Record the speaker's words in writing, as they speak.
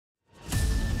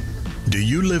Do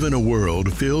you live in a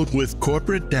world filled with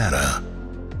corporate data?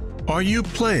 Are you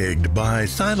plagued by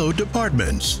siloed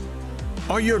departments?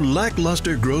 Are your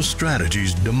lackluster growth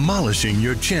strategies demolishing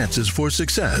your chances for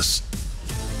success?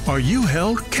 Are you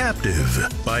held captive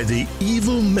by the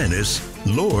evil menace,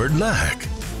 Lord Lack?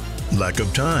 Lack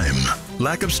of time,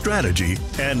 lack of strategy,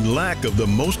 and lack of the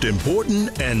most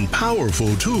important and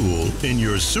powerful tool in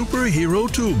your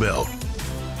superhero tool belt,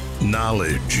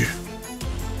 knowledge.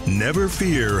 Never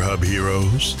fear, Hub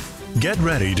Heroes. Get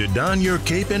ready to don your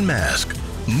cape and mask,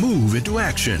 move into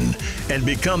action, and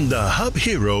become the Hub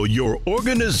Hero your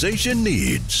organization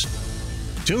needs.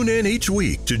 Tune in each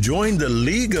week to join the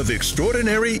League of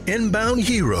Extraordinary Inbound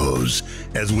Heroes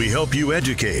as we help you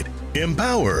educate,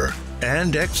 empower,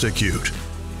 and execute.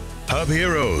 Hub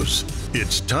Heroes,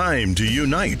 it's time to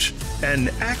unite and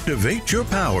activate your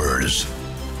powers.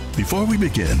 Before we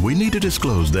begin, we need to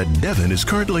disclose that Devin is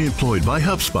currently employed by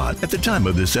HubSpot at the time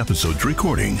of this episode's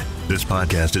recording. This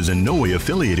podcast is in no way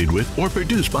affiliated with or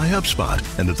produced by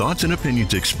HubSpot, and the thoughts and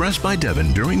opinions expressed by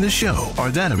Devin during the show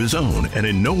are that of his own and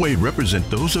in no way represent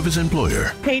those of his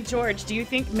employer. Hey, George, do you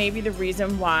think maybe the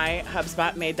reason why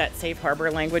HubSpot made that safe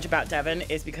harbor language about Devin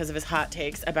is because of his hot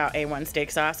takes about A1 steak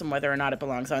sauce and whether or not it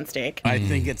belongs on steak? I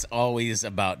think it's always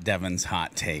about Devin's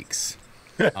hot takes.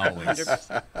 Always.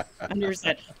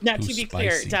 100%. Now, to be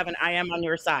clear, Devin, I am on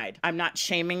your side. I'm not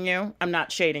shaming you. I'm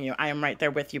not shading you. I am right there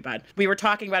with you, bud. We were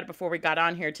talking about it before we got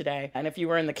on here today. And if you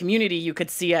were in the community, you could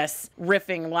see us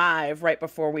riffing live right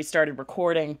before we started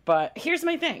recording. But here's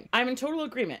my thing. I'm in total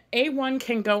agreement. A1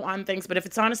 can go on things, but if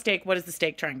it's on a steak, what is the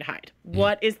steak trying to hide?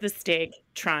 What is the steak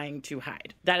trying to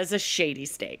hide? That is a shady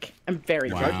steak. I'm very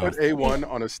If I put A1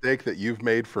 on a steak that you've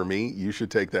made for me, you should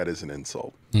take that as an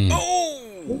insult. Oh!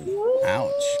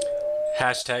 Ouch.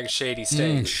 Hashtag shady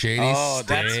steak. Shady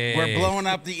steak. We're blowing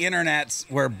up the internets.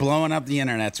 We're blowing up the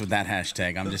internets with that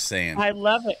hashtag. I'm just saying. I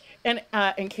love it. And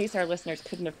in case our listeners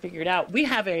couldn't have figured out, we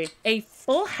have a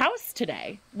full house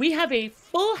today. We have a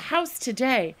full house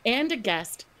today and a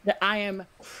guest that I am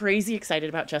crazy excited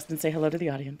about. Justin, say hello to the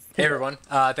audience. Hey, everyone.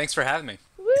 Thanks for having me.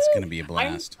 Woo! It's going to be a blast.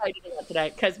 I'm excited about today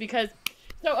because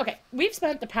we've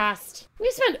spent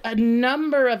a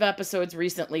number of episodes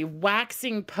recently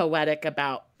waxing poetic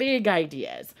about big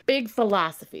ideas, big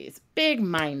philosophies, big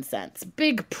mindsets,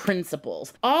 big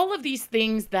principles, all of these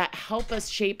things that help us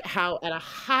shape how at a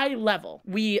high level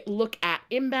we look at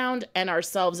inbound and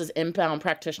ourselves as inbound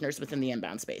practitioners within the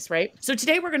inbound space, right? So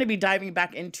today we're going to be diving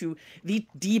back into the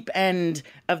deep end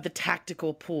of the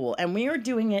tactical pool, and we are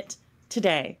doing it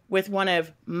today with one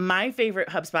of my favorite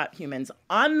HubSpot humans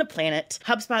on the planet,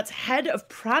 HubSpot's head of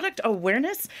product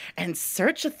awareness and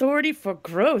search authority for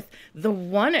growth, the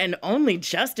one and only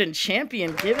Justin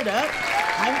Champion. Give it up.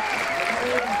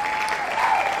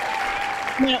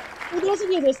 Now, for those of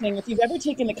you listening, if you've ever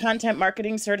taken the content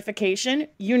marketing certification,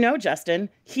 you know Justin.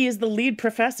 He is the lead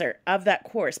professor of that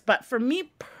course. But for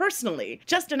me personally,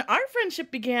 Justin, our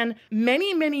friendship began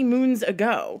many, many moons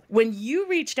ago when you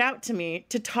reached out to me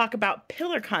to talk about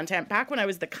pillar content back when I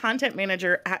was the content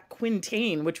manager at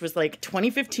Quintain, which was like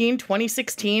 2015,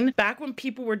 2016, back when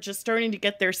people were just starting to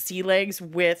get their sea legs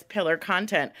with pillar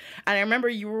content. And I remember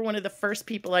you were one of the first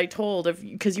people I told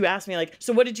because you asked me like,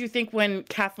 so what did you think when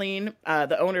Kathleen,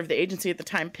 the owner of the agency at the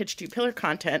time, pitched you pillar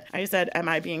content? I said, am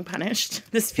I being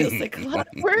punished? This feels like a lot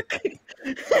of work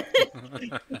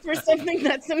for something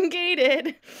that's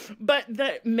ungated. But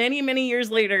many, many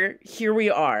years later, here we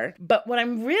are. But what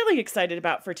I'm really excited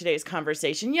about for today's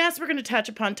conversation, yes, we're going to touch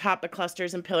upon topic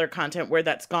clusters and pillar content, where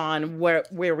that's gone, where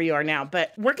we are now.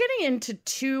 But we're getting into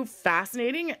two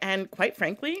fascinating and, quite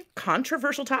frankly,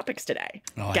 controversial topics today.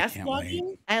 Guest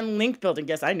blogging and link building.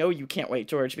 Yes, I know you can't wait,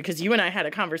 George, because you and I had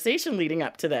a conversation leading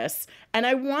up to this. And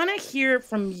I want to hear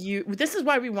from you. This is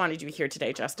why we wanted you here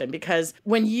today, Justin, because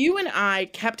when you and I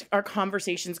kept our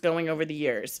conversations going over the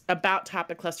years about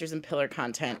topic clusters and pillar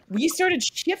content, we started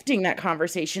shifting that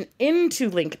conversation into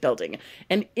link building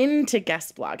and into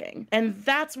guest blogging. And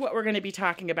that's what we're going to be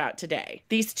talking about today.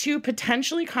 These two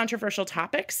potentially controversial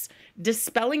topics,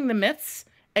 dispelling the myths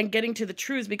and getting to the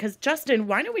truths, because Justin,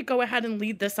 why don't we go ahead and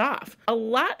lead this off? A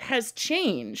lot has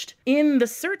changed in the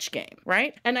search game,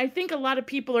 right? And I think a lot of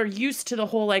people are used to the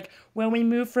whole like, well, we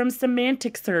move from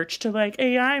semantic search to like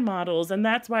AI models, and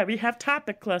that's why we have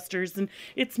topic clusters and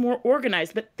it's more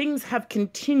organized, but things have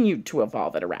continued to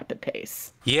evolve at a rapid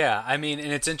pace. Yeah, I mean,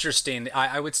 and it's interesting.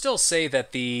 I would still say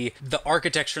that the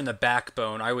architecture and the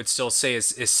backbone, I would still say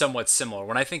is somewhat similar.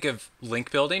 When I think of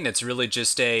link building, it's really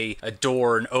just a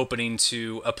door, an opening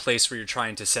to to a place where you're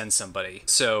trying to send somebody.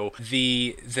 So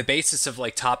the basis of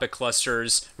like topic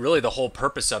clusters, really the whole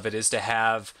purpose of it is to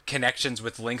have connections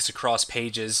with links across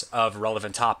pages of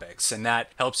relevant topics. And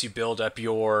that helps you build up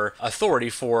your authority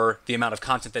for the amount of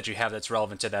content that you have that's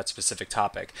relevant to that specific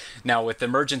topic. Now, with the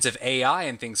emergence of AI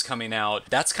and things coming out,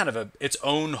 that's kind of its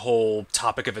own whole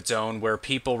topic of its own, where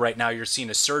people right now, you're seeing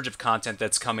a surge of content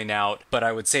that's coming out, but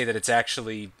I would say that it's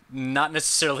actually not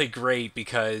necessarily great,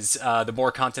 because the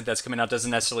more content that's coming out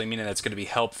doesn't necessarily mean that it's going to be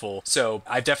helpful. So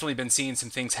I've definitely been seeing some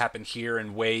things happen here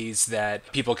in ways that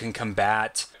people can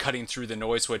combat cutting through the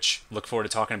noise, which look forward to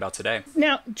talking about today.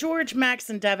 Now, George, Max,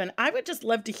 and Devin, I would just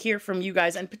love to hear from you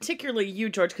guys, and particularly you,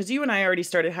 George, because you and I already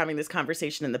started having this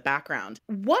conversation in the background.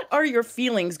 What are your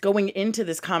feelings going into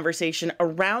this conversation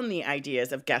around the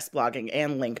ideas of guest blogging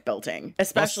and link building,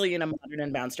 especially in a modern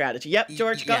inbound strategy? Yep,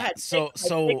 George, go ahead.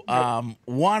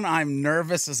 One I'm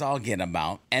nervous as all get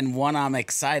about, and one I'm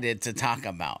excited to talk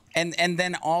about. And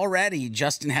then already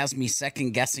Justin has me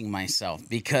second guessing myself,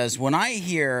 because when I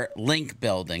hear link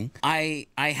building, I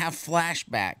have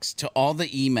flashbacks to all the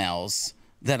emails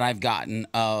that I've gotten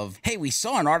of, hey, we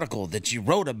saw an article that you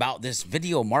wrote about this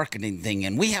video marketing thing,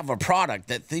 and we have a product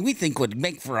that we think would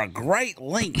make for a great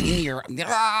link in your,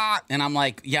 and I'm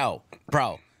like, yo,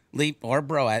 bro. Leave, or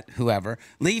broette, whoever,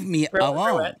 leave me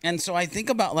alone. And so I think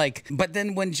about like, but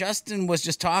then when Justin was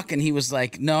just talking, he was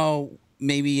like, no,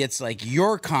 maybe it's like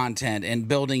your content and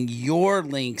building your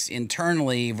links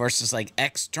internally versus like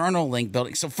external link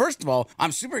building. So first of all,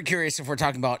 I'm super curious if we're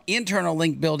talking about internal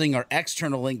link building or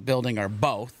external link building or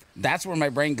both. That's where my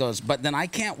brain goes. But then I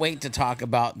can't wait to talk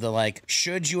about the like,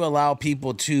 should you allow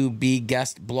people to be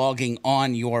guest blogging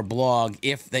on your blog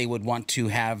if they would want to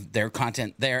have their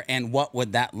content there? And what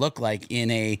would that look like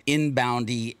in a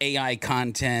inboundy AI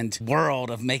content world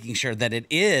of making sure that it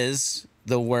is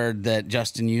the word that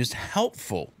Justin used,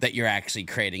 helpful, that you're actually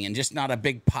creating, and just not a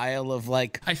big pile of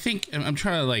like. I think I'm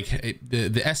trying to like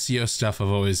the SEO stuff I've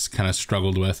always kind of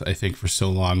struggled with, I think, for so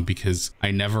long, because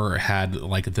I never had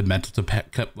like the mental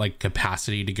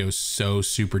capacity to go so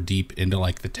super deep into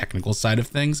like the technical side of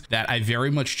things, that I very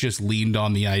much just leaned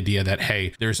on the idea that,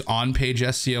 hey, there's on-page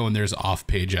SEO and there's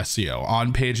off-page SEO.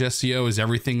 On-page SEO is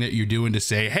everything that you're doing to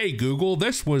say, hey, Google,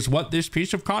 this was what this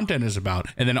piece of content is about.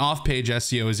 And then off-page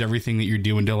SEO is everything that you're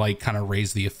doing to like kind of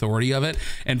raise the authority of it.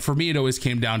 And for me, it always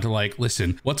came down to like,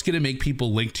 listen, what's going to make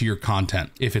people link to your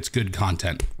content if it's good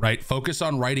content, right? Focus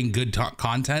on writing good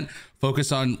content.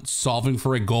 Focus on solving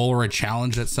for a goal or a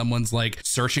challenge that someone's like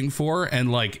searching for.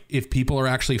 And like, if people are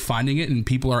actually finding it and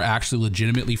people are actually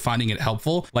legitimately finding it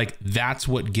helpful, like that's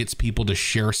what gets people to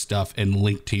share stuff and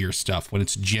link to your stuff, when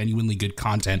it's genuinely good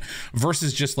content,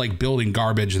 versus just like building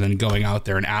garbage and then going out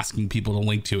there and asking people to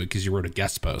link to it because you wrote a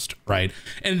guest post, right?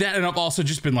 And I've also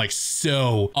just been like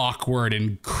so awkward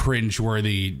and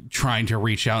cringeworthy trying to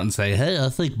reach out and say, hey, I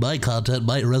think my content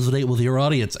might resonate with your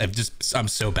audience. I'm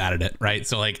so bad at it, right?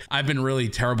 So like, I've been really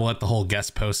terrible at the whole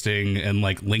guest posting and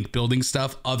like link building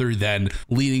stuff, other than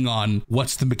leaning on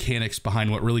what's the mechanics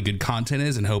behind what really good content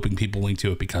is and hoping people link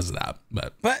to it because of that.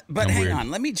 But hang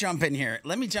on, let me jump in here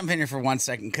for 1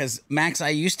 second, because Max, I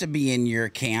used to be in your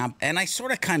camp, and I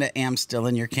sort of kind of am still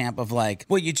in your camp of like,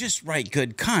 well, you just write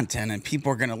good content and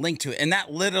people are going to link to it. And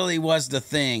that literally was the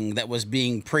thing that was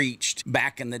being preached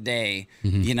back in the day,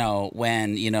 you know,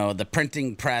 when, you know, the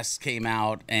printing press came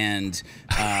out and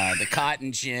the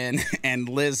cotton gin and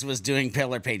Liz was doing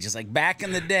pillar pages, like back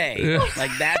in the day.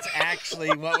 Like that's actually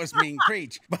what was being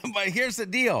preached. But here's the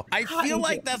deal. I feel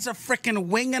like that's a freaking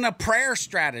wing and a prayer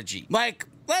strategy. Like,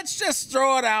 let's just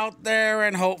throw it out there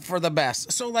and hope for the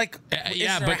best. So like,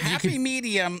 is there a happy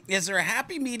medium? Is there a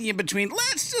happy medium between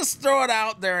let's just throw it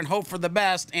out there and hope for the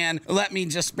best and let me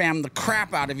just spam the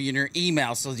crap out of you in your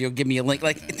email so you'll give me a link?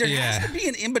 Like there has to be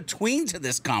an in-between to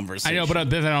this conversation. I know, but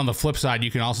then on the flip side,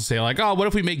 you can also say like, oh, what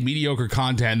if we make mediocre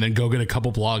content and then go get a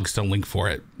couple blogs to link for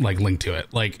it, like link to it?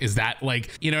 Like, is that like,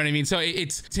 you know what I mean? So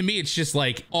it's, to me, it's just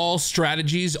like all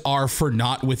strategies are for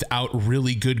naught without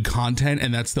really good content.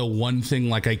 And that's the one thing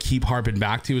like I keep harping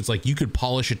back to. It's like, you could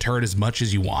polish a turd as much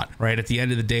as you want, right? At the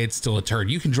end of the day, it's still a turd.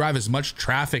 You can drive as much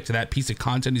traffic to that piece of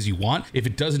content as you want. If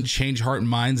it doesn't change heart and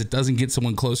minds, it doesn't get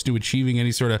someone close to achieving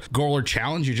any sort of goal or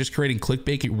challenge, you're just creating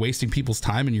clickbait, you're wasting people's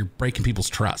time, and you're breaking people's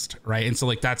trust, right? And so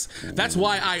like, that's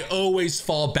why I always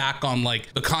fall back on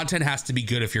like, the content has to be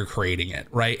good if you're creating it,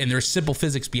 right? And there's simple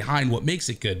physics behind what makes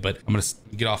it good. But I'm gonna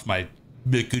get off my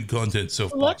make good content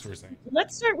soapbox we're saying.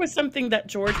 Let's start with something that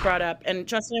George brought up. And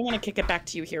Justin, I want to kick it back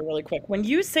to you here really quick. When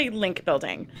you say link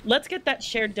building, let's get that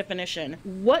shared definition.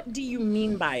 What do you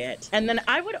mean by it? And then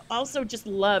I would also just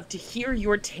love to hear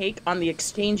your take on the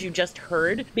exchange you just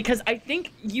heard, because I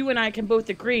think you and I can both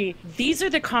agree these are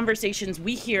the conversations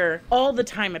we hear all the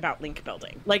time about link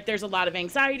building. Like, there's a lot of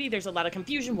anxiety, there's a lot of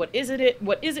confusion. What is it?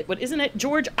 What is it? What isn't it?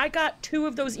 George, I got 2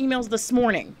 of those emails this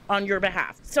morning on your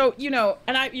behalf. So, and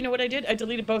you know what I did? I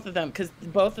deleted both of them because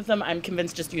both of them, I'm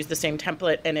convinced, just used the same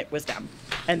template and it was dumb.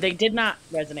 And they did not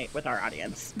resonate with our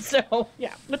audience. So,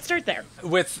 yeah, let's start there.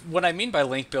 With what I mean by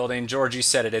link building, George, you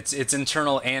said it. It's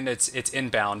internal and it's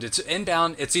inbound. It's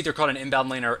inbound. It's either called an inbound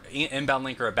link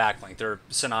or a backlink. They're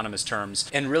synonymous terms.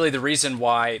 And really, the reason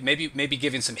why, maybe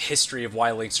giving some history of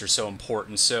why links are so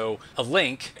important. So, a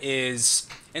link is.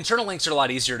 Internal links are a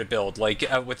lot easier to build. Like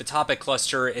with the topic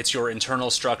cluster, it's your internal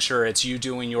structure. It's you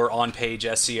doing your on-page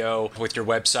SEO with your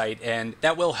website, and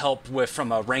that will help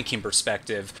from a ranking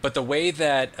perspective. But the way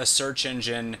that a search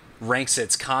engine ranks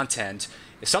its content,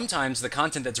 sometimes the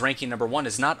content that's ranking number 1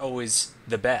 is not always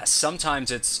the best. Sometimes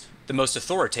it's the most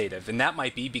authoritative, and that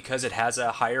might be because it has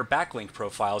a higher backlink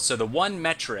profile. So the one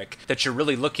metric that you're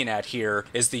really looking at here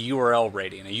is the URL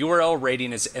rating. A URL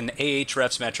rating is an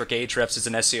Ahrefs metric. Ahrefs is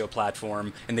an SEO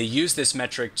platform, and they use this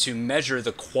metric to measure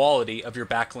the quality of your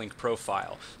backlink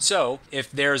profile. So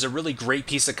if there's a really great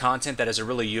piece of content that has a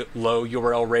really low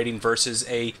URL rating versus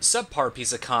a subpar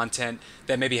piece of content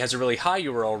that maybe has a really high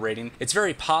URL rating, it's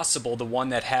very possible the one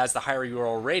that has the higher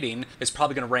URL rating is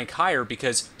probably going to rank higher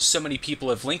because so many people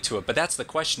have linked to it. But that's the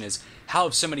question, is how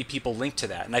have so many people linked to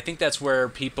that? And I think that's where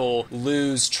people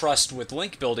lose trust with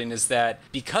link building, is that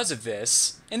because of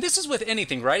this, and this is with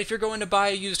anything, right? If you're going to buy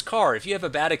a used car, if you have a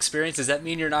bad experience, does that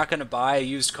mean you're not going to buy a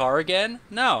used car again?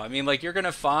 No. I mean, like, you're going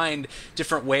to find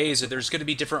different ways, or there's going to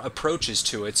be different approaches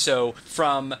to it. So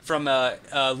from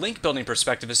a link building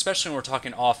perspective, especially when we're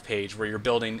talking off page where you're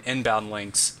building inbound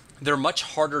links, they're much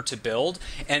harder to build,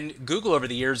 and Google over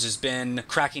the years has been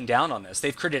cracking down on this.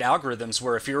 They've created algorithms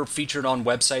where if you're featured on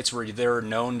websites where they're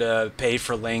known to pay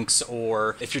for links,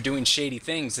 or if you're doing shady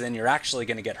things, then you're actually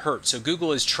going to get hurt. So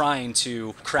Google is trying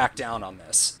to crack down on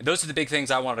this. Those are the big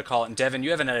things I wanted to call it. And Devin, you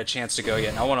haven't had a chance to go yet,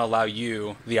 and I want to allow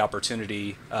you the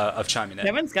opportunity of chiming in.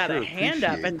 Devin's got a hand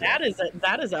up, and that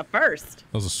is a first.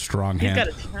 That was a strong hand.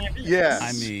 He's got a chime in. Yes.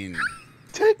 I mean,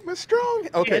 take my strong.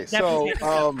 Okay,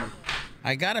 so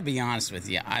I gotta be honest with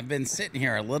you. I've been sitting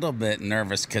here a little bit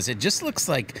nervous because it just looks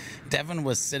like Devin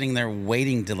was sitting there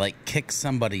waiting to like kick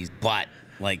somebody's butt.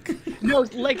 Like, no,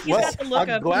 like he's got the look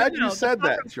I'm of. glad you said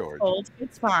that, George.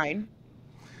 It's fine.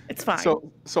 It's fine.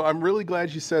 So I'm really glad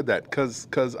you said that, because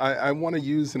I want to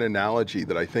use an analogy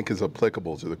that I think is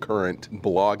applicable to the current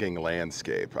blogging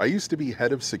landscape. I used to be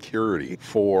head of security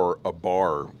for a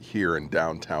bar here in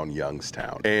downtown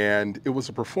Youngstown, and it was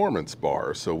a performance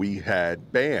bar, so we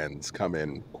had bands come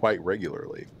in quite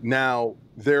regularly. Now,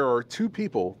 there are 2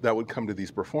 people that would come to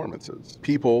these performances,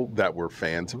 people that were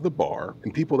fans of the bar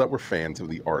and people that were fans of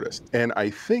the artist. And I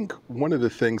think one of the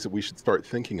things that we should start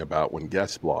thinking about when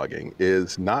guest blogging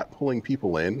is not pulling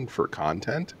people in for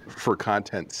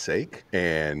content's sake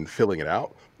and filling it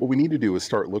out. What we need to do is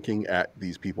start looking at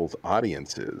these people's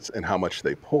audiences and how much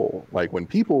they pull. Like, when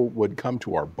people would come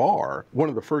to our bar, one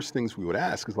of the first things we would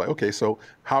ask is like, okay, so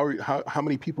how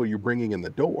many people are you bringing in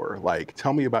the door? Like,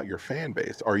 tell me about your fan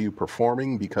base. Are you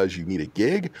performing because you need a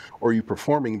gig, or are you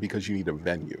performing because you need a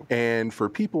venue? And for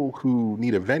people who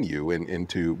need a venue, and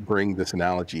to bring this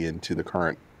analogy into the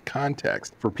current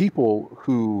context, for people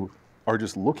who are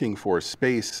just looking for a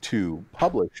space to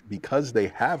publish because they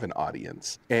have an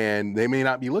audience and they may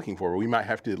not be looking for it. We might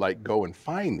have to like go and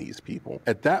find these people.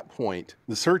 At that point,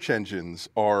 the search engines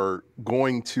are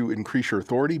going to increase your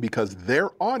authority because their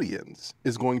audience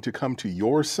is going to come to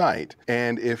your site.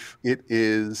 And if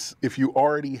you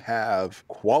already have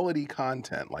quality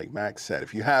content, like Max said,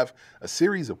 if you have a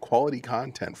series of quality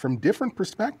content from different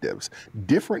perspectives,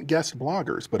 different guest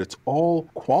bloggers, but it's all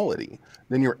quality,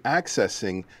 then you're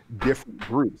accessing different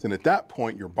groups. And at that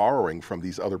point, you're borrowing from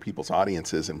these other people's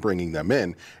audiences and bringing them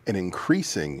in and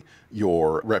increasing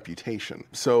your reputation.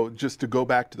 So just to go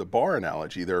back to the bar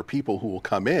analogy, there are people who will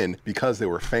come in because they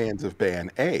were fans of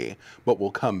band A, but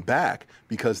will come back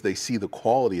because they see the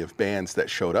quality of bands that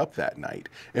showed up that night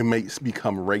and may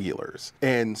become regulars.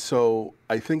 And so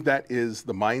I think that is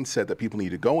the mindset that people need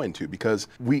to go into, because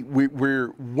we're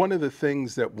one of the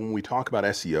things that when we talk about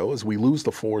SEO is we lose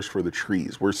the forest for the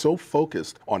trees. We're so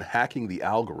focused on hacking the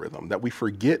algorithm that we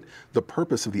forget the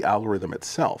purpose of the algorithm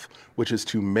itself, which is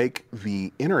to make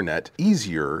the internet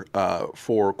easier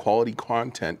for quality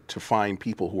content to find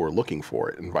people who are looking for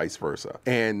it and vice versa.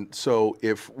 And so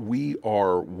if we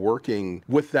are working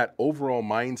with that overall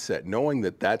mindset, knowing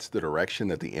that that's the direction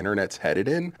that the internet's headed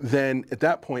in, then at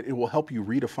that point, it will help you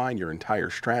redefine your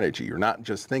entire strategy. You're not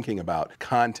just thinking about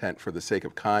content for the sake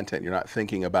of content. You're not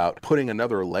thinking about putting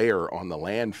another layer on the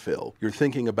landfill. You're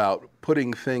thinking about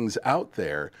putting things out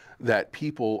there that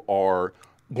people are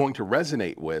going to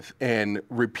resonate with, and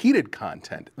repeated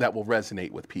content that will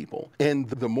resonate with people. And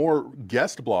the more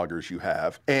guest bloggers you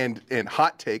have, and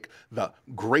hot take, the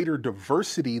greater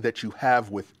diversity that you have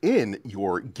within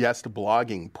your guest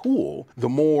blogging pool, the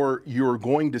more you're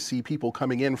going to see people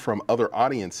coming in from other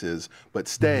audiences, but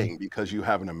staying because you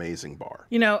have an amazing bar.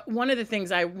 You know, one of the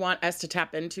things I want us to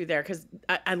tap into there, because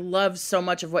I love so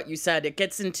much of what you said, it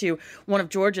gets into one of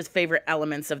George's favorite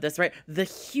elements of this, right? The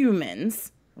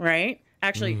humans, right?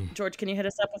 Actually, George, can you hit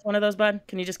us up with one of those, bud?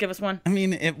 Can you just give us one? I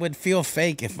mean, it would feel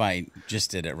fake if I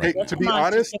just did it right now. To be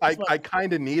honest, I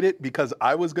kind of need it because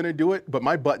I was going to do it, but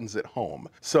my button's at home.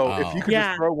 So if you could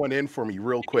just throw one in for me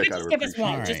real quick, I would appreciate it. Just give us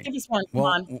one. Right. Just give us one. Come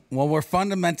on. Well, we're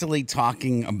fundamentally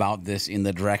talking about this in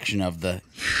the direction of the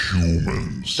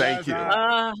Humans. Thank you.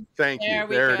 Thank you.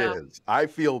 There it is. I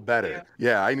feel better.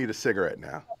 Yeah, I need a cigarette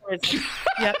now.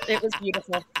 Yep, it was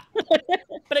beautiful.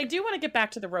 But I do want to get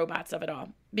back to the robots of it all,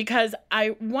 because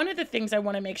one of the things I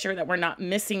want to make sure that we're not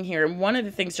missing here, and one of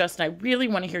the things, Justin, I really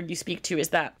want to hear you speak to, is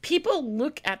that people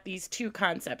look at these two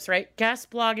concepts, right?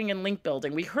 Guest blogging and link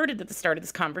building. We heard it at the start of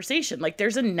this conversation. Like,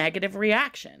 there's a negative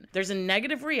reaction. There's a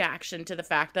negative reaction to the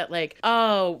fact that, like,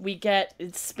 oh, we get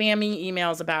spammy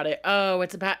emails about it. Oh,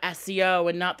 it's about SEO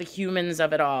and not the humans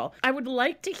of it all. I would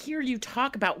like to hear you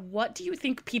talk about, what do you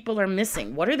think people are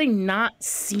missing? What are they not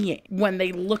seeing when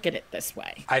they look at it this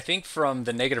way? I think from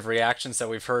the negative reactions that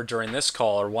we've heard during this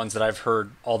call are ones that I've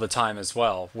heard all the time as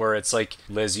well, where it's like,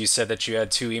 Liz, you said that you had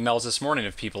 2 emails this morning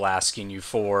of people asking you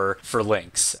for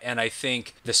links. And I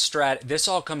think this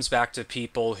all comes back to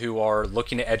people who are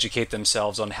looking to educate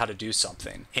themselves on how to do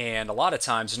something. And a lot of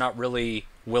times they're not really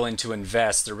willing to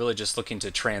invest. They're really just looking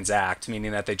to transact,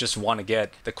 meaning that they just want to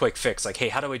get the quick fix. Like, hey,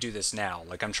 how do I do this now?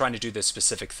 Like, I'm trying to do this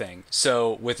specific thing.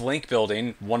 So with link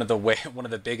building, one of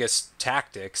the biggest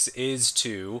tactics is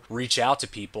to reach out to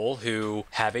people who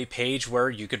have a page where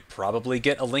you could probably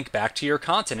get a link back to your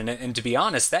content. And to be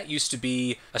honest, that used to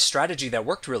be a strategy that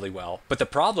worked really well. But the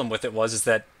problem with it is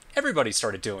that everybody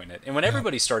started doing it. And when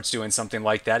everybody starts doing something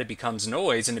like that, it becomes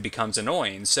noise and it becomes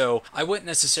annoying. So I wouldn't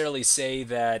necessarily say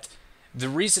that the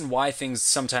reason why things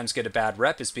sometimes get a bad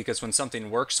rep is because when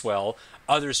something works well,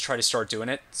 others try to start doing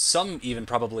it. Some even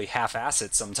probably half-ass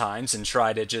it sometimes and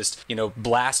try to just,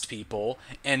 blast people.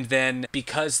 And then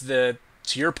because to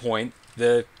your point,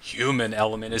 the human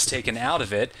element is taken out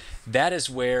of it, that is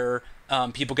where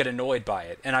people get annoyed by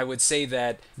it. And I would say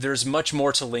that there's much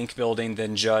more to link building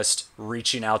than just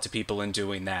reaching out to people and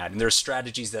doing that. And there's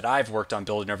strategies that I've worked on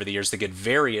building over the years that get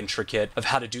very intricate of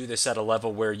how to do this at a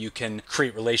level where you can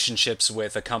create relationships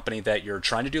with a company that you're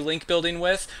trying to do link building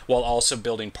with, while also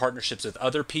building partnerships with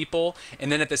other people.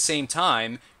 And then at the same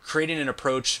time, creating an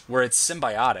approach where it's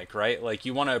symbiotic, right? Like,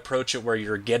 you want to approach it where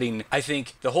you're getting, I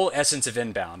think, the whole essence of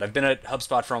inbound. I've been at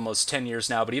HubSpot for almost 10 years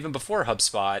now, but even before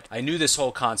HubSpot, I knew this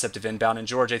whole concept of inbound. And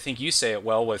George, I think you say it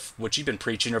well with what you've been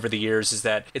preaching over the years, is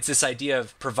that it's this idea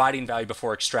of providing value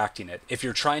before extracting it. If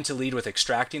you're trying to lead with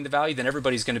extracting the value, then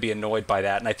everybody's going to be annoyed by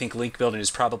that. And I think link building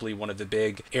is probably one of the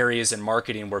big areas in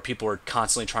marketing where people are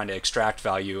constantly trying to extract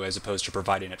value as opposed to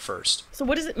providing it first. So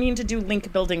what does it mean to do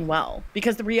link building well?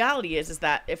 Because the reality is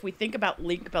that if we think about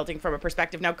link building from a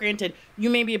perspective, now granted, you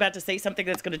may be about to say something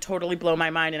that's going to totally blow my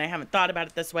mind and I haven't thought about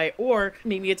it this way, or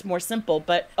maybe it's more simple,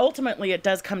 but ultimately it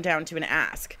does come down to an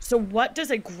ask. So what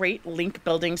does a great link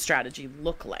building strategy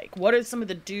look like? What are some of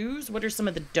the do's? What are some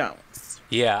of the don'ts?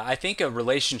 Yeah, I think a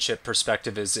relationship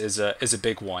perspective is a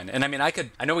big one. And I mean,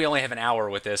 I know we only have an hour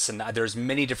with this, and there's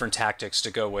many different tactics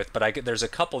to go with, but there's a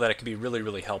couple that can be really,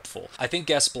 really helpful. I think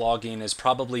guest blogging is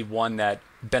probably one that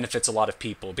benefits a lot of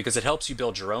people because it helps you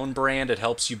build your own brand, it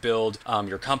helps you build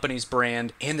your company's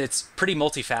brand, and it's pretty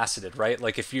multifaceted, right?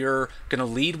 Like, if you're going to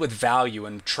lead with value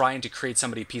and trying to create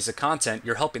somebody a piece of content,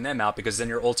 you're helping them out because then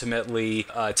you're ultimately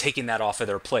taking that off of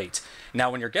their plate. Now,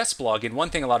 when you're guest blogging, one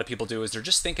thing a lot of people do is they're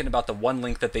just thinking about the one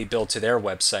link that they build to their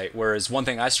website, whereas one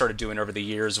thing I started doing over the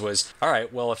years was, all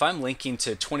right, well, if I'm linking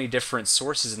to 20 different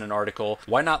sources in an article,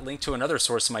 why not link to another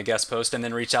source in my guest post and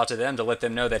then reach out to them to let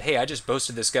them know that, hey, I just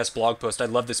posted this guest blog post, I'd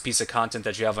love this piece of content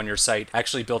that you have on your site. I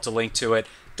actually built a link to it.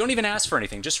 Don't even ask for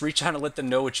anything. Just reach out and let them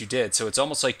know what you did. So it's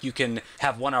almost like you can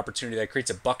have one opportunity that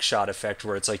creates a buckshot effect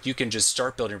where it's like you can just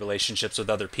start building relationships with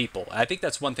other people. I think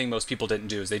that's one thing most people didn't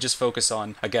do is they just focus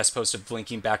on a guest post of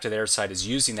linking back to their site, is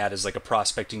using that as like a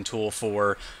prospecting tool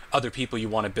for other people you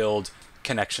want to build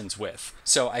connections with.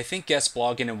 So I think guest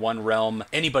blogging in one realm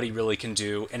anybody really can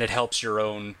do, and it helps your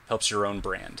own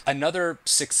brand. Another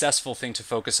successful thing to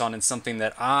focus on, and something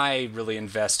that I really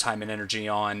invest time and energy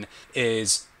on,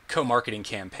 is co-marketing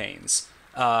campaigns.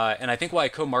 And I think why a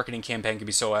co-marketing campaign can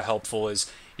be so helpful is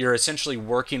you're essentially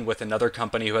working with another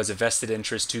company who has a vested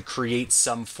interest to create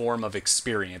some form of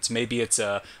experience. Maybe it's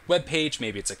a web page,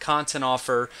 maybe it's a content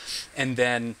offer, and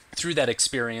then through that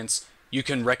experience, you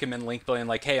can recommend link building,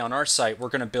 like, hey, on our site, we're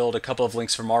going to build a couple of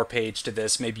links from our page to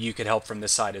this. Maybe you could help from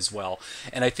this side as well.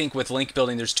 And I think with link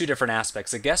building, there's two different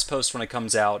aspects. A guest post, when it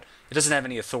comes out, it doesn't have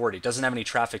any authority, it doesn't have any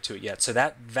traffic to it yet. So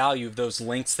that value of those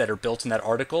links that are built in that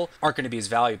article aren't going to be as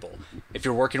valuable. If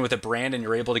you're working with a brand and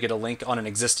you're able to get a link on an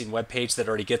existing web page that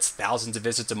already gets thousands of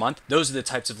visits a month, those are the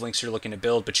types of links you're looking to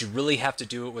build, but you really have to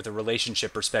do it with a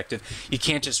relationship perspective. You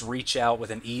can't just reach out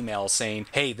with an email saying,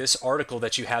 hey, this article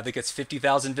that you have that gets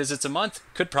 50,000 visits a month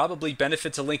could probably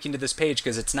benefit to linking to this page,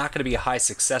 because it's not going to be a high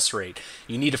success rate.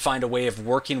 You need to find a way of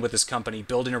working with this company,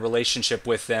 building a relationship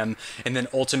with them, and then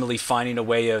ultimately finding a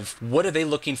way of what are they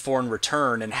looking for in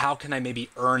return, and how can I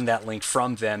maybe earn that link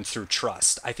from them through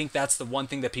trust. I think that's the one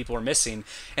thing that people are missing,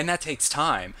 and that takes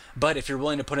time. But if you're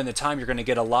willing to put in the time, you're going to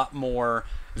get a lot more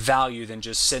value than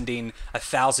just sending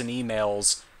 1,000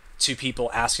 emails to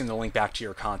people asking the link back to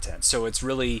your content. So it's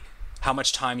really how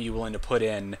much time are you willing to put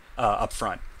in up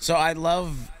front. So I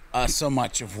love so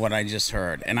much of what I just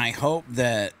heard, and I hope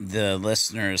that the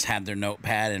listeners had their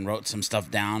notepad and wrote some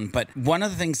stuff down. But one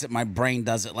of the things that my brain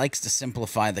does, it likes to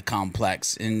simplify the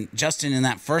complex. And Justin, in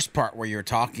that first part where you're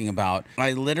talking about,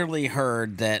 I literally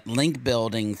heard that link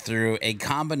building through a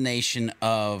combination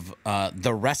of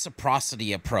the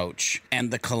reciprocity approach and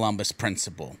the Columbus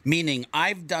principle, meaning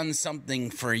I've done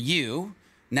something for you.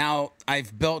 Now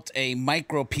I've built a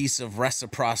micro piece of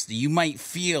reciprocity. You might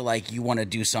feel like you want to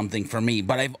do something for me,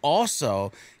 but I've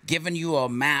also given you a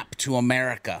map to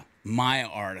America, my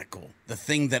article, the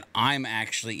thing that I'm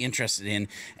actually interested in.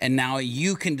 And now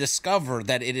you can discover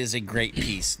that it is a great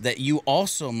piece, that you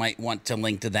also might want to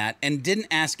link to that, and didn't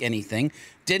ask anything,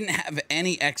 didn't have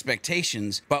any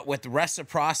expectations, but with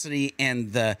reciprocity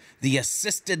and the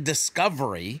assisted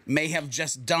discovery may have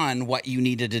just done what you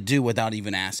needed to do without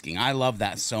even asking. I love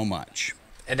that so much.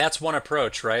 And that's one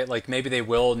approach, right? Like maybe they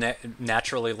will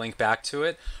naturally link back to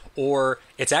it, or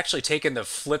it's actually taken the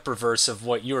flip reverse of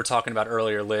what you were talking about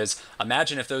earlier, Liz.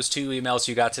 Imagine if those 2 emails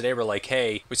you got today were like,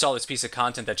 hey, we saw this piece of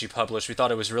content that you published. We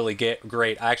thought it was really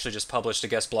great. I actually just published a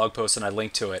guest blog post and I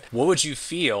linked to it. What would you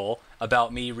feel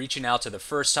about me reaching out to the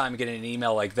first time getting an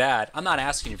email like that? I'm not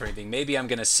asking you for anything. Maybe I'm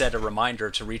going to set a reminder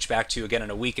to reach back to you again in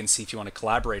a week and see if you want to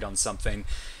collaborate on something.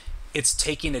 It's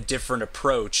taking a different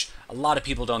approach. A lot of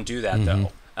people don't do that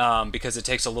though, because it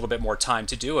takes a little bit more time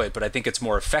to do it. But I think it's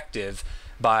more effective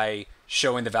by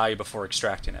showing the value before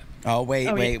extracting it. Oh,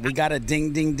 wait. We got a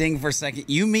ding, ding, ding for a second.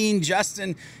 You mean,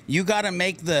 Justin, you got to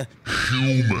make the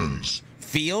humans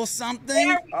feel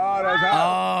something? Oh,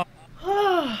 that's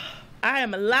hot. I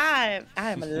am alive.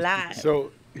 I am alive.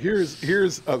 So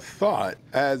here's a thought.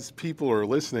 As people are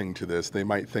listening to this, they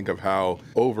might think of how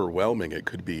overwhelming it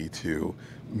could be to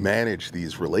manage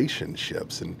these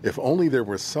relationships. And if only there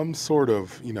was some sort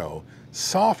of,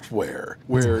 software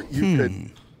where you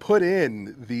could put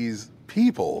in these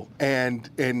people and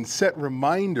set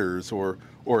reminders or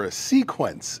a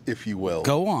sequence, if you will.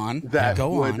 Go on. That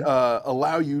would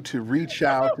allow you to reach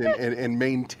out and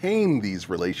maintain these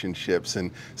relationships,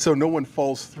 and so no one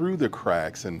falls through the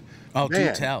cracks. And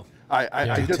do tell.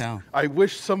 I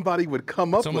wish somebody would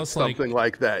come up with something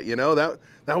like that.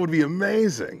 That would be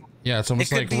amazing. Yeah, it's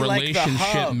almost like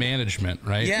relationship management,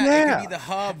 right? Yeah, it could be the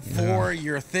hub for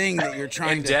your thing that you're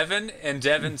trying to...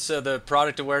 Devin, so the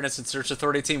Product Awareness and Search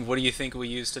Authority team, what do you think we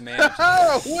use to manage?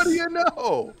 What do you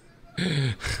know?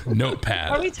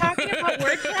 Notepad. Are we talking about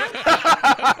WordPress?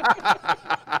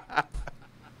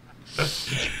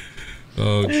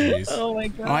 Oh, jeez. Oh, my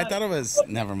God. Oh, I thought it was...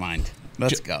 Never mind.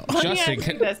 Let's go. Justin,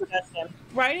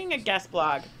 writing a guest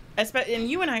blog, and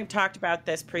you and I have talked about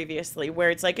this previously, where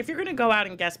it's like, if you're going to go out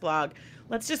and guest blog,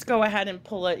 let's just go ahead and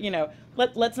pull it,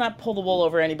 let's not pull the wool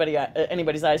over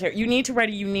anybody's eyes here. You need to write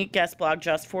a unique guest blog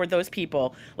just for those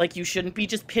people. Like, you shouldn't be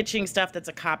just pitching stuff that's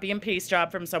a copy and paste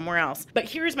job from somewhere else. But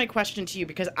here's my question to you,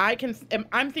 because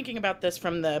I'm thinking about this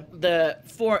from the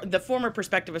former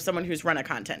perspective of someone who's run a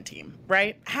content team,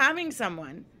 right? Having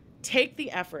someone take the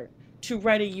effort to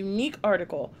write a unique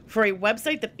article for a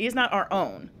website that is not our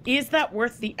own, is that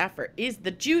worth the effort? Is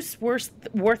the juice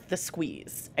worth the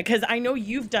squeeze? Because I know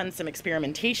you've done some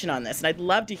experimentation on this, and I'd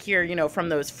love to hear, from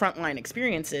those frontline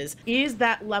experiences, is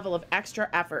that level of extra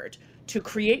effort to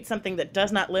create something that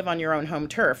does not live on your own home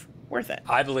turf worth it?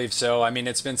 I believe so. I mean,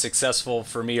 it's been successful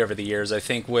for me over the years. I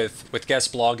think with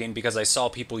guest blogging, because I saw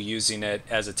people using it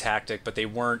as a tactic, but they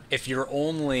weren't, if you're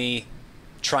only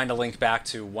trying to link back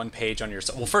to one page on your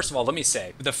site. Well, first of all, let me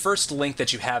say, the first link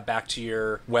that you have back to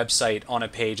your website on a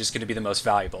page is going to be the most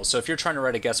valuable. So if you're trying to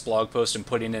write a guest blog post and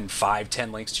putting in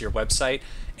 5-10 links to your website,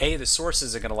 the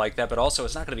sources are going to like that, but also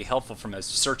it's not going to be helpful from a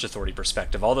search authority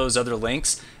perspective. All those other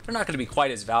links, they're not going to be quite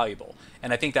as valuable.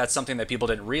 And I think that's something that people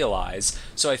didn't realize.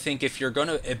 So I think if you're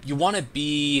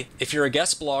a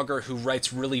guest blogger who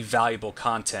writes really valuable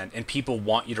content and people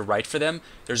want you to write for them,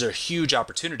 there's a huge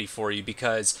opportunity for you,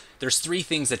 because there's 3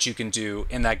 things that you can do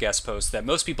in that guest post that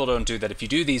most people don't do, that if you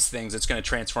do these things, it's going to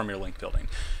transform your link building.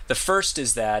 The first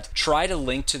is that try to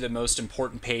link to the most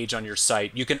important page on your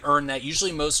site. You can earn that.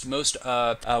 Usually most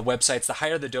websites, the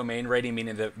higher the domain rating,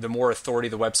 meaning the more authority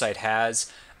the website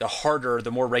has,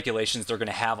 the more regulations they're going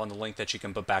to have on the link that you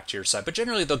can put back to your site. But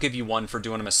generally, they'll give you 1 for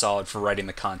doing them a solid for writing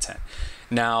the content.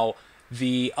 Now,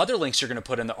 the other links you're going to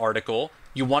put in the article,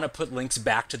 you want to put links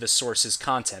back to the source's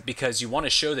content, because you want to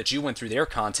show that you went through their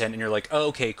content and you're like, oh,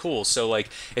 okay, cool. So like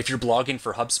if you're blogging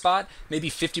for HubSpot, maybe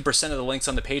 50% of the links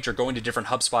on the page are going to different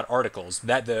HubSpot articles.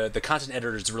 That the content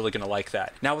editor is really going to like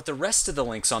that. Now with the rest of the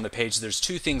links on the page, there's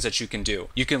 2 things that you can do.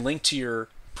 You can link to your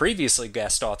previously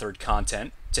guest authored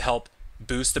content to help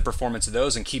boost the performance of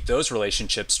those and keep those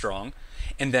relationships strong.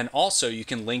 And then also you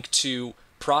can link to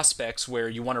prospects where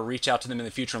you want to reach out to them in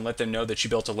the future and let them know that you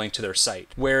built a link to their site.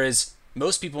 Whereas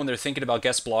most people, when they're thinking about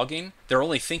guest blogging, they're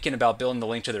only thinking about building the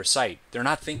link to their site. They're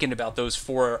not thinking about those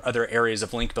 4 other areas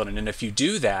of link building. And if you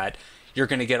do that, you're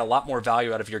going to get a lot more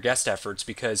value out of your guest efforts,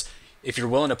 because if you're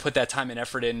willing to put that time and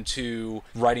effort into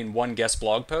writing 1 guest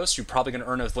blog post, you're probably going to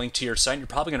earn a link to your site. You're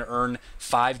probably going to earn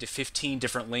 5 to 15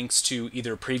 different links to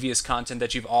either previous content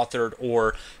that you've authored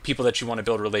or people that you want to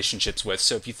build relationships with.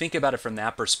 So if you think about it from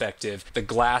that perspective, the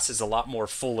glass is a lot more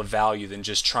full of value than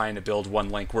just trying to build 1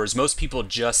 link. Whereas most people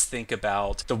just think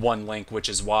about the 1 link, which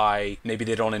is why maybe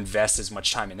they don't invest as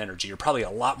much time and energy. You're probably a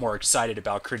lot more excited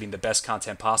about creating the best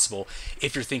content possible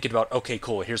if you're thinking about, okay,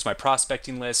 cool, here's my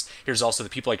prospecting list. Here's also the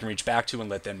people I can reach back to and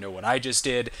let them know what I just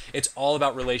did. It's all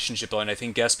about relationship building. I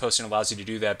think guest posting allows you to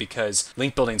do that, because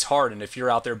link building's hard, and if you're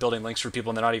out there building links for people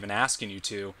and they're not even asking you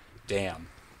to, damn.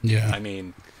 Yeah. I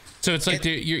mean, so it's like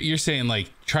you're saying,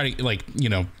 like, try to, like,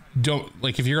 don't,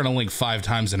 like, if you're going to link 5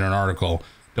 times in an article,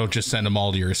 don't just send them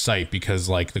all to your site, because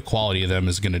like the quality of them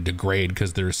is going to degrade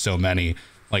because there's so many.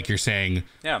 Like you're saying,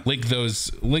 yeah, link those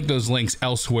links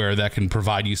elsewhere that can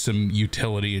provide you some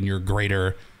utility in your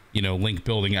greater link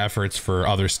building efforts for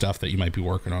other stuff that you might be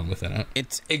working on within it.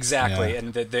 It's exactly. Yeah.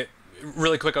 And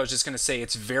really quick, I was just going to say,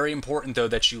 it's very important though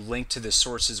that you link to the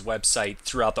source's website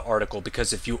throughout the article,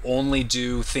 because if you only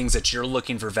do things that you're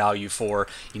looking for value for,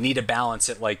 you need to balance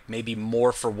it, like maybe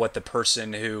more for what the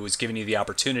person who is giving you the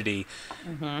opportunity.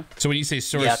 Mm-hmm. So when you say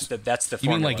source, that's the you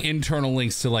formula. mean like internal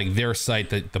links to like their site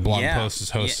that the blog post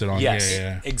is hosted on? Yes,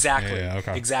 yeah. Exactly.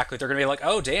 Okay. Exactly. They're going to be like,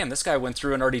 oh, damn, this guy went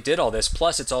through and already did all this.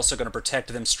 Plus, it's also going to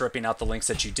protect them stripping out the links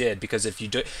that you did, because if you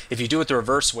do it the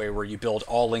reverse way, where you build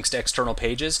all links to external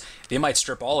pages, they might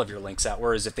strip all of your links out.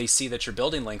 Whereas if they see that you're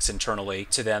building links internally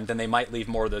to them, then they might leave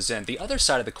more of those in. The other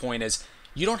side of the coin is,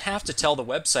 you don't have to tell the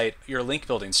website your link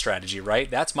building strategy, right?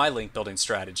 That's my link building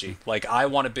strategy. Like,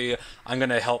 I'm going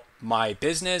to help my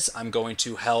business. I'm going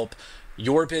to help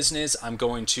your business. I'm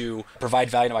going to provide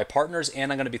value to my partners,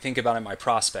 and I'm going to be thinking about my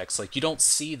prospects. Like, you don't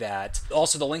see that.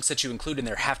 Also, the links that you include in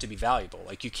there have to be valuable.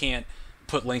 Like, you can't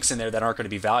put links in there that aren't going to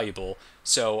be valuable.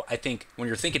 So I think when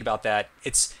you're thinking about that,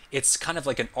 it's kind of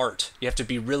like an art. You have to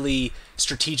be really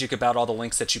strategic about all the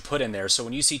links that you put in there. So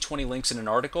when you see 20 links in an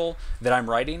article that I'm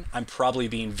writing, I'm probably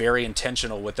being very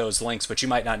intentional with those links, but you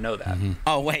might not know that. Mm-hmm.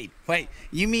 Oh, wait.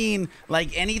 You mean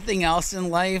like anything else in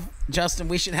life, Justin,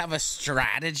 we should have a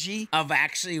strategy of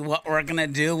actually what we're going to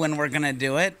do when we're going to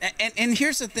do it? And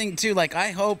here's the thing too, like,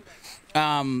 I hope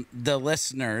the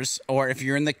listeners, or if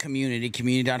you're in the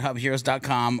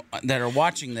community.hubheroes.com that are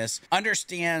watching this,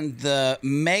 understand the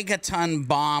megaton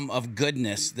bomb of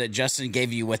goodness that Justin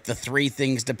gave you with the 3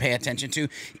 things to pay attention to.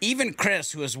 Even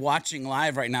Chris, who is watching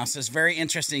live right now, says, very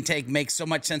interesting take, makes so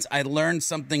much sense. I learned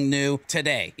something new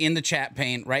today in the chat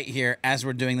pane right here as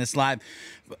we're doing this live.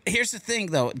 Here's the thing,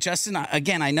 though, Justin,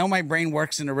 again, I know my brain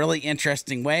works in a really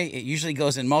interesting way. It usually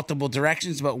goes in multiple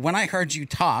directions, but when I heard you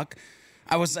talk,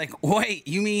 I was like, wait,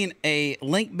 you mean a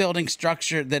link building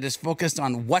structure that is focused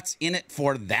on what's in it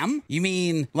for them? You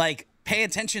mean like pay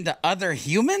attention to other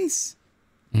humans?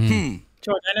 George,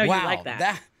 I know Wow, you like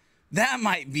that. That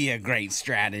might be a great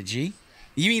strategy.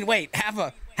 You mean, wait, have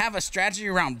a strategy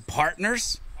around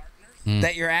partners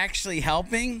that you're actually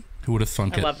helping? Who would have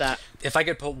thunk it? I love that. If I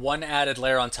could put one added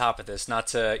layer on top of this, not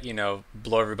to,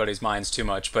 blow everybody's minds too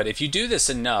much, but if you do this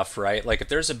enough, right? Like if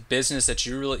there's a business that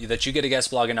you get a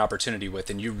guest blogging opportunity with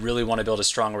and you really want to build a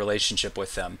strong relationship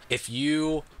with them. If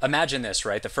you imagine this,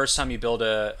 right? The first time you build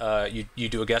you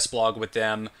do a guest blog with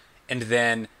them, and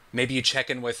then maybe you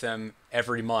check in with them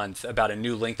every month about a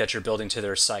new link that you're building to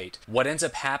their site. What ends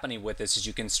up happening with this is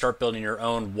you can start building your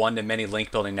own one-to-many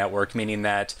link building network, meaning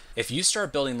that if you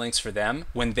start building links for them,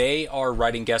 when they are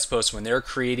writing guest posts, when they're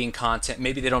creating content,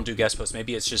 maybe they don't do guest posts,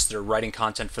 maybe it's just they're writing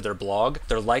content for their blog,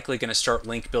 they're likely going to start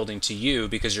link building to you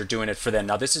because you're doing it for them.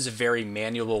 Now, this is a very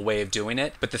manual way of doing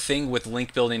it, but the thing with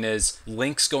link building is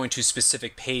links going to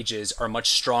specific pages are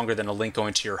much stronger than a link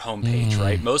going to your homepage,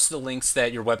 right? Most of the links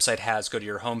that your website has go to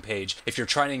your homepage. If you're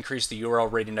trying to increase the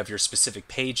URL rating of your specific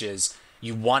pages,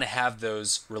 you want to have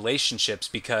those relationships,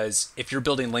 because if you're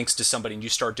building links to somebody and you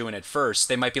start doing it first,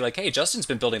 they might be like, hey, Justin's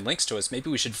been building links to us.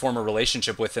 Maybe we should form a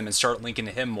relationship with him and start linking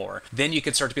to him more. Then you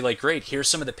can start to be like, great, here's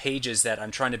some of the pages that I'm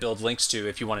trying to build links to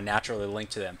if you want to naturally link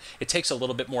to them. It takes a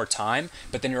little bit more time,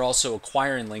 but then you're also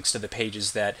acquiring links to the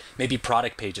pages that maybe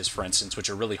product pages, for instance, which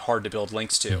are really hard to build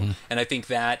links to. And I think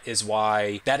that is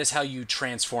how you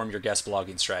transform your guest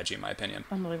blogging strategy, in my opinion.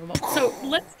 Unbelievable. So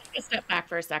let's take a step back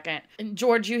for a second. And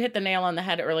George, you hit the nail on the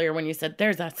head earlier when you said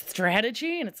there's a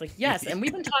strategy, and it's like, yes. And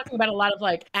we've been talking about a lot of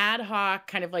like ad hoc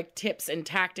kind of like tips and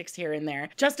tactics here and there.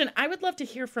 Justin, I would love to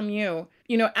hear from you.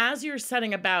 As you're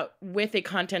setting about with a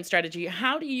content strategy,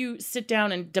 how do you sit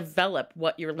down and develop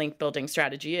what your link building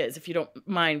strategy is? If you don't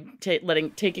mind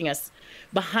taking us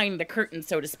behind the curtain,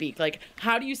 so to speak, like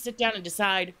how do you sit down and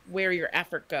decide where your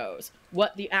effort goes,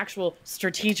 what the actual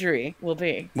strategy will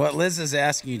be? What Liz is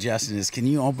asking you, Justin, is can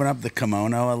you open up the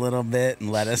kimono a little bit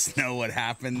and let us know what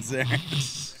happens there?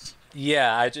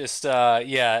 Yeah, I just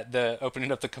the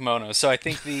opening up the kimono. So I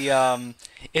think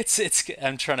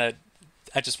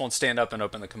I just won't stand up and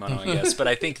open the kimono, I guess. But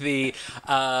I think it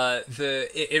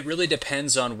really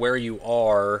depends on where you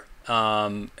are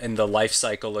in the life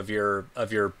cycle of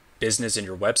your business and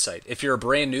your website. If you're a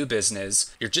brand new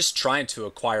business, you're just trying to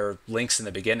acquire links in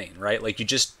the beginning, right? Like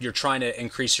you're trying to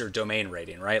increase your domain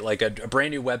rating, right? Like a brand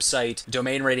new website,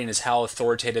 domain rating is how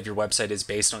authoritative your website is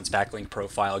based on its backlink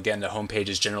profile. Again, the homepage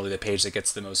is generally the page that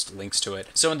gets the most links to it.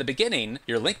 So in the beginning,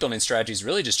 your link building strategy is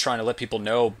really just trying to let people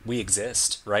know we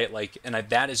exist, right?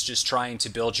 That is just trying to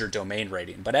build your domain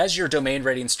rating. But as your domain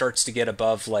rating starts to get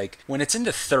above, like when it's in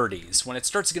the 30s, when it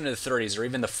starts to get into the 30s or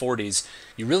even the 40s,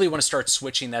 you really want to start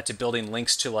switching that to building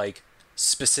links to like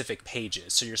specific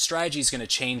pages. So your strategy is going to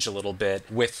change a little bit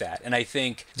with that. And I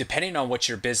think depending on what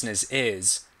your business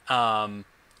is,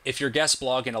 if you're guest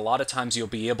blogging, a lot of times you'll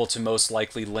be able to most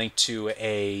likely link to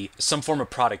some form of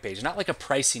product page, not like a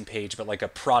pricing page, but like a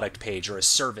product page or a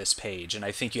service page. And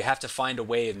I think you have to find a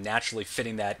way of naturally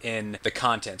fitting that in the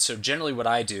content. So generally what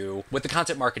I do with the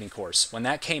content marketing course, when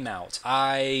that came out,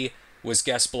 I was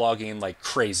guest blogging like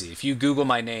crazy. If you Google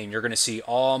my name, you're going to see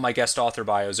all my guest author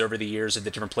bios over the years of the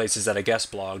different places that I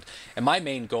guest blogged. And my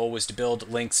main goal was to build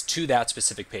links to that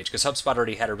specific page because HubSpot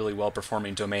already had a really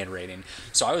well-performing domain rating.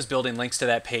 So I was building links to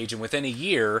that page, and within a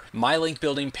year, my link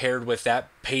building paired with that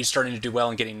page starting to do well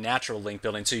and getting natural link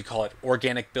building. So you call it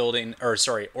organic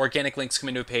links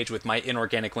coming to a page with my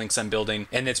inorganic links I'm building.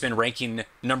 And it's been ranking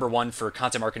 #1 for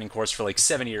content marketing course for like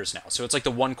 7 years now. So it's like the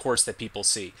one course that people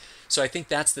see. So I think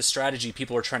that's the strategy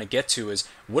people are trying to get to is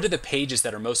what are the pages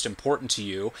that are most important to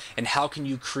you, and how can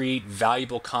you create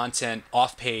valuable content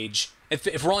off page?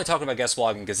 If we're only talking about guest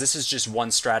blogging, because this is just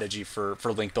one strategy for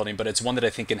link building, but it's one that I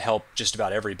think can help just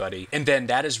about everybody. And then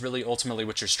that is really ultimately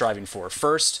what you're striving for.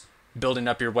 First, building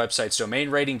up your website's domain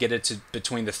rating, get it to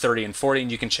between the 30 and 40, and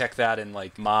you can check that in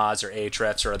like Moz or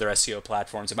Ahrefs or other SEO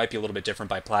platforms. It might be a little bit different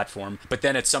by platform, but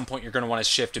then at some point you're going to want to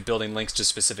shift to building links to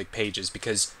specific pages,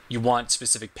 because you want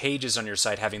specific pages on your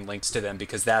site having links to them,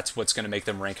 because that's what's going to make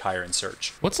them rank higher in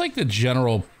search. What's like the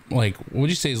general, like, what would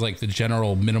you say is like the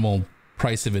general minimal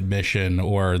price of admission,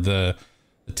 or the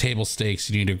table stakes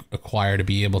you need to acquire to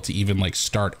be able to even like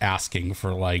start asking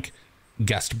for like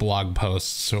guest blog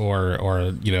posts or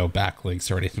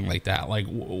backlinks or anything like that? Like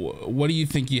what do you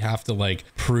think you have to like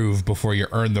prove before you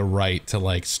earn the right to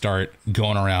like start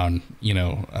going around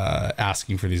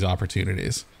asking for these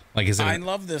opportunities? Like, is it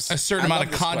a certain amount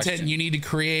of content you need to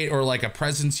create, or like a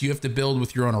presence you have to build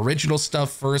with your own original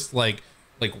stuff first? Like,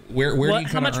 Like where do you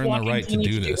kind of earn the right to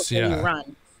do this? Yeah.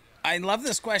 I love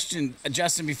this question,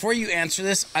 Justin. Before you answer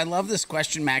this, I love this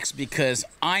question, Max, because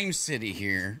I'm sitting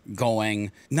here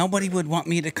going, nobody would want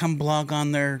me to come blog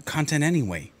on their content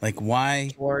anyway. Like, why?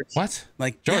 George. What?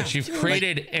 Like, George, you've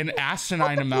created an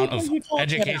asinine amount of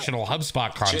educational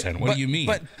HubSpot content. What do you mean?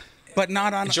 But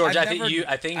not on George. I've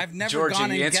never George, gone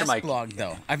you and answer guest blogged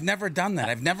though. I've never done that.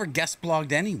 I've never guest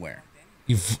blogged anywhere.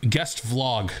 You've guest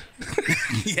vlog.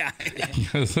 Yeah.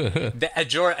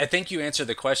 George, I think you answered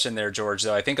the question there, George,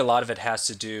 though. I think a lot of it has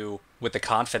to do with the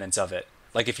confidence of it.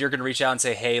 Like, if you're going to reach out and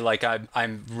say, hey, like,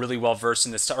 I'm really well versed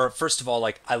in this, or first of all,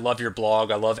 like, I love your blog,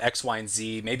 I love X, Y, and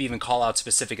Z, maybe even call out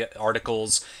specific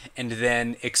articles, and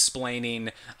then explaining,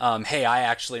 hey, I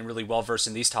actually am really well versed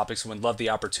in these topics and would love the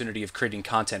opportunity of creating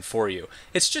content for you.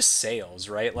 It's just sales,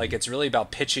 right? Like, it's really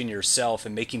about pitching yourself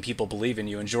and making people believe in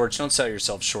you. And George, don't sell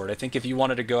yourself short. I think if you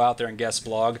wanted to go out there and guest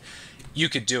blog, you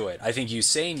could do it. I think you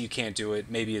saying you can't do it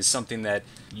maybe is something that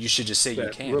you should just say you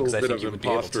can, because I think you would be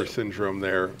able to. Imposter syndrome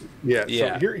there. Yeah.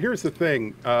 So here's the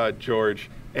thing, George,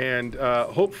 and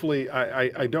hopefully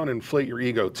I don't inflate your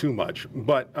ego too much,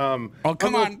 but oh,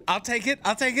 come on, I'll take it.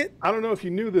 I don't know if you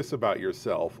knew this about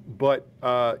yourself, but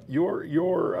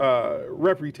your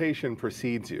reputation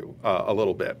precedes you a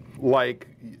little bit. Like,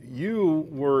 you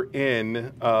were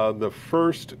in the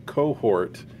first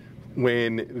cohort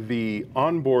when the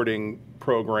onboarding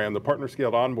program, the partner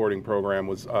scaled onboarding program,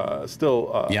 was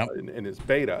still in its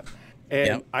beta.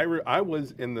 And I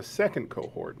was in the second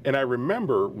cohort. And I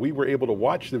remember we were able to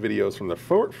watch the videos from the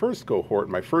first cohort.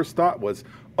 My first thought was,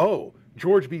 oh,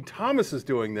 George B. Thomas is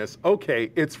doing this. Okay,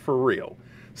 it's for real.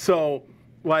 So,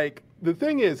 like, the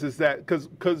thing is that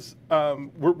because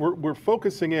we're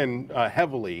focusing in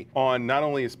heavily on not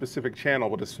only a specific channel,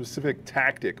 but a specific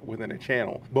tactic within a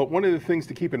channel. But one of the things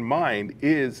to keep in mind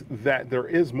is that there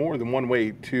is more than one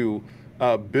way to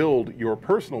build your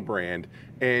personal brand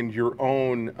and your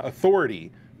own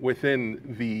authority within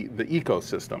the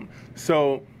ecosystem.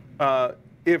 So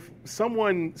if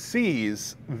someone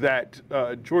sees that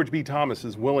George B. Thomas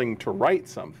is willing to write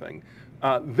something,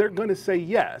 they're going to say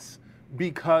yes,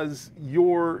 because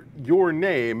your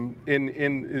name in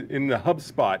the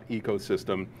HubSpot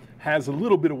ecosystem has a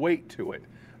little bit of weight to it.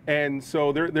 And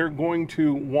so they're going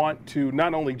to want to,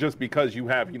 not only just because you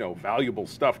have, valuable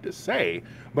stuff to say,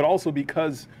 but also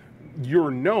because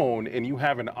you're known and you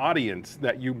have an audience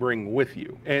that you bring with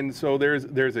you. And so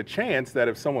there's a chance that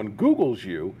if someone Googles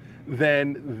you,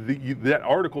 then that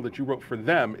article that you wrote for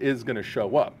them is going to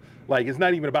show up. Like, it's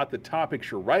not even about the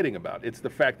topics you're writing about. It's the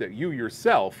fact that you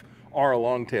yourself are a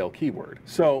long tail keyword.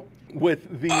 So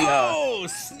with the oh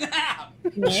snap!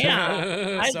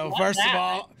 Yeah. So first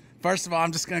of all,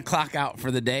 I'm just gonna clock out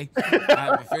for the day.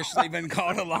 I've officially been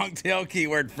called a long tail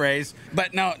keyword phrase.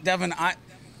 But no, Devin,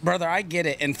 brother, I get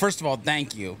it. And first of all,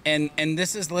 thank you. And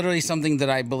this is literally something that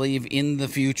I believe in the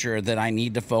future that I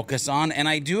need to focus on. And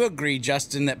I do agree,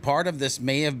 Justin, that part of this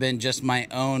may have been just my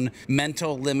own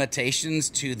mental limitations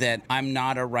to that I'm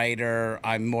not a writer.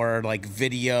 I'm more like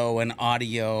video and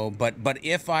audio. But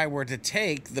if I were to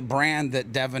take the brand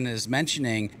that Devin is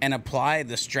mentioning and apply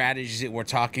the strategies that we're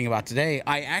talking about today,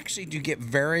 I actually do get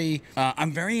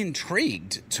I'm very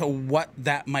intrigued to what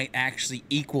that might actually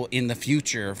equal in the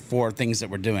future for things that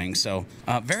we're doing. So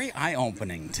very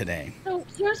eye-opening today. So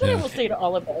here's what I will say to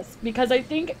all of this, because I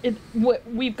think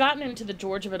we've gotten into the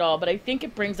George of it all, but I think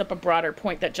it brings up a broader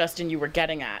point that, Justin, you were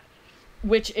getting at,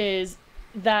 which is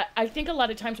that I think a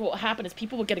lot of times what will happen is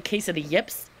people will get a case of the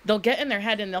yips. They'll get in their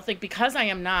head and they'll think, because I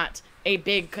am not a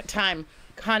big-time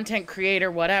content creator,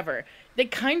 whatever, they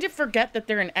kind of forget that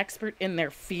they're an expert in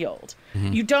their field.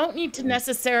 Mm-hmm. You don't need to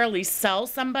necessarily sell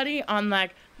somebody on,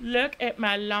 like, look at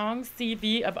my long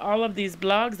CV of all of these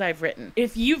blogs I've written.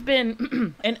 If you've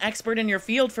been an expert in your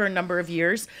field for a number of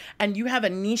years and you have a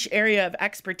niche area of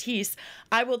expertise,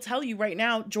 I will tell you right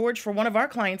now, George, for one of our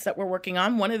clients that we're working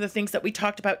on, one of the things that we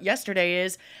talked about yesterday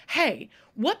is, hey,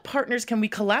 what partners can we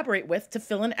collaborate with to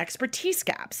fill in expertise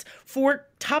gaps for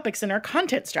topics in our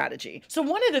content strategy? So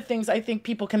one of the things I think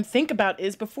people can think about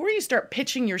is, before you start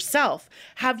pitching yourself,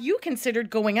 have you considered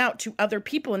going out to other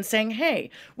people and saying, hey,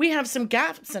 we have some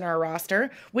gaps in our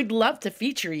roster. We'd love to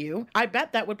feature you. I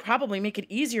bet that would probably make it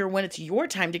easier when it's your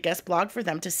time to guest blog for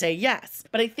them to say yes.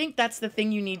 But I think that's the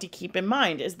thing you need to keep in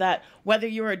mind, is that whether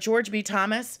you're a George B.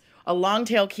 Thomas, a long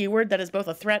tail keyword that is both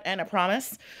a threat and a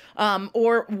promise,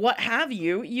 or what have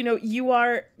you, you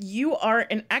are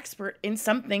an expert in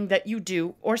something that you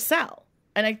do or sell.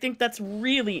 And I think that's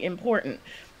really important.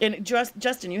 And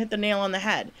Justin, you hit the nail on the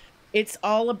head. It's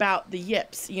all about the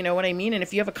yips, you know what I mean? And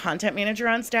if you have a content manager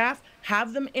on staff,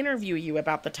 Have them interview you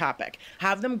about the topic.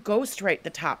 Have them ghostwrite the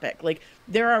topic. Like,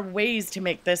 there are ways to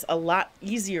make this a lot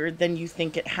easier than you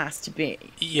think it has to be.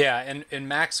 Yeah, and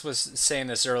Max was saying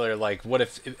this earlier, like,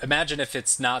 imagine if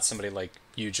it's not somebody like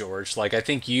you, George. Like, I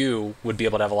think you would be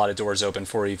able to have a lot of doors open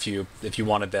for you if you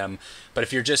wanted them. But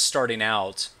if you're just starting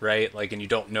out, right, like, and you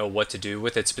don't know what to do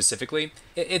with it specifically,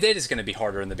 it is going to be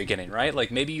harder in the beginning, right?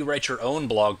 Like, maybe you write your own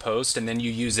blog post and then you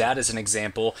use that as an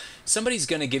example. Somebody's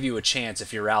going to give you a chance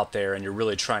if you're out there and you're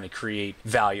really trying to create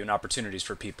value and opportunities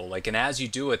for people. Like, and as you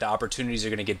do it, the opportunities are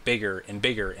going to get bigger and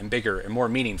bigger and bigger and more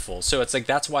meaningful. So it's like,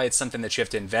 that's why it's something that you have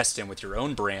to invest in with your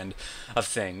own brand of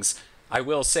things. I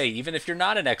will say, even if you're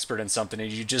not an expert in something and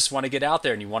you just want to get out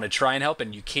there and you want to try and help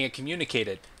and you can't communicate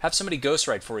it, have somebody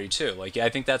ghostwrite for you too. Like, I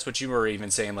think that's what you were even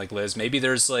saying, like, Liz, maybe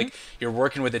there's like, you're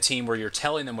working with a team where you're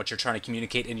telling them what you're trying to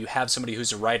communicate and you have somebody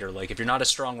who's a writer. Like, if you're not a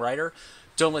strong writer,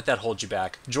 don't let that hold you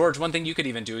back. George, one thing you could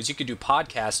even do is you could do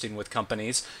podcasting with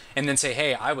companies and then say,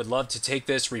 hey, I would love to take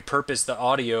this, repurpose the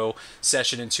audio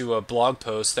session into a blog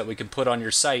post that we can put on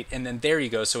your site. And then there you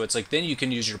go. So it's like, then you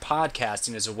can use your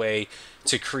podcasting as a way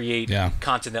to create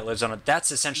content that lives on it.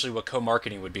 That's essentially what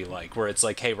co-marketing would be like, where it's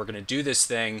like, hey, we're going to do this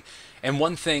thing. And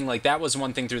one thing, like, that was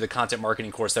one thing through the content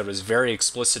marketing course that was very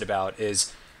explicit about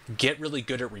is get really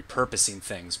good at repurposing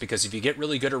things, because if you get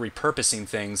really good at repurposing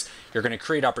things, you're going to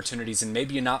create opportunities. And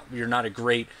maybe you're not a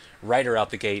great writer out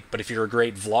the gate, but if you're a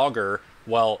great vlogger,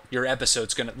 well, your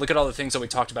episode's going to look at all the things that we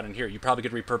talked about in here. You probably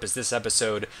could repurpose this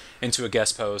episode into a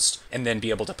guest post and then be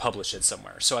able to publish it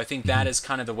somewhere. So I think that is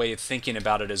kind of the way of thinking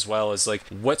about it as well, is like,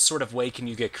 what sort of way can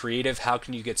you get creative? How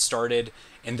can you get started?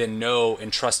 And then know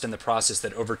and trust in the process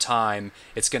that over time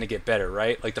it's going to get better,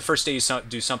 right? Like, the first day you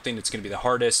do something, it's going to be the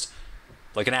hardest.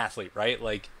 Like an athlete, right?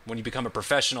 Like, when you become a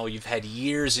professional, you've had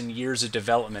years and years of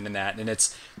development in that. And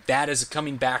that is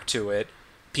coming back to it.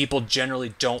 People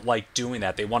generally don't like doing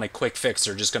that. They want a quick fix.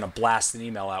 They're just going to blast an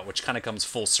email out, which kind of comes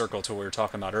full circle to what we were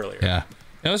talking about earlier. Yeah.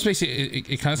 That was basically,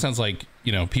 it kind of sounds like,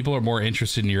 you know, people are more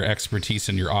interested in your expertise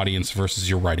and your audience versus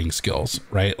your writing skills,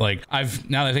 right? Like,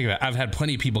 now that I think of it, I've had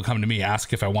plenty of people come to me,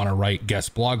 ask if I want to write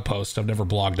guest blog posts. I've never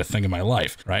blogged a thing in my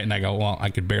life, right? And I go, well, I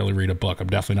could barely read a book. I'm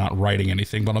definitely not writing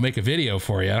anything, but I'll make a video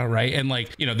for you, right? And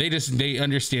like, you know, they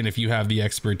understand if you have the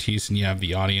expertise and you have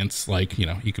the audience, like, you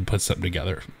know, you can put something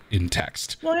together in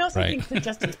text. Well, I also right? think, to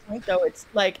Justin's point, though, it's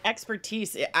like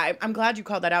expertise. I'm glad you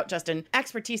called that out, Justin.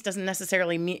 Expertise isn't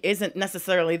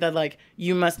necessarily the, like,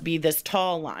 you must be this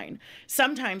tall line.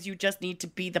 Sometimes you just need to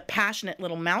be the passionate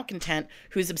little malcontent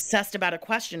who's obsessed about a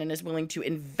question and is willing to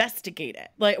investigate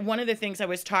it. Like, one of the things I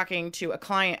was talking to a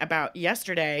client about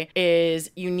yesterday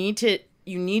is you need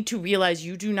to realize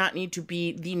you do not need to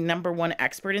be the number one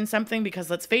expert in something, because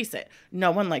let's face it,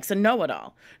 no one likes a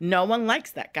know-it-all. No one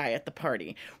likes that guy at the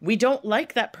party. We don't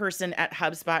like that person at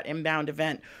HubSpot Inbound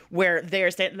event where they're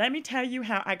saying, let me tell you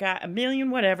how I got a million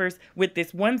whatevers with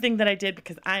this one thing that I did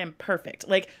because I am perfect.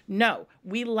 Like, no,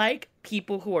 we like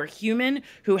people who are human,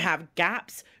 who have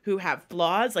gaps, who have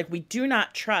flaws. Like, we do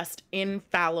not trust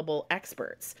infallible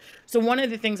experts. So one of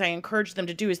the things I encourage them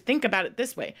to do is think about it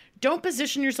this way. Don't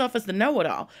position yourself as the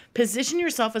know-it-all. Position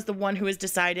yourself as the one who has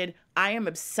decided, I am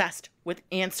obsessed with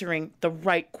answering the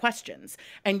right questions.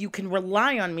 And you can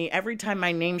rely on me every time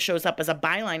my name shows up as a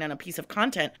byline on a piece of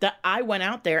content that I went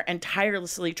out there and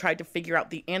tirelessly tried to figure out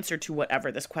the answer to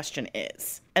whatever this question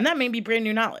is. And that may be brand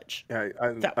new knowledge. Yeah,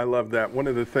 I love that. One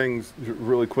of the things,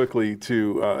 really quickly,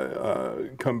 to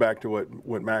come back to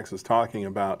what Max is talking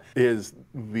about, is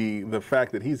the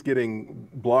fact that he's getting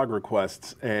blog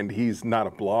requests and he's not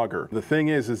a blogger. The thing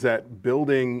is that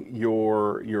building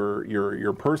your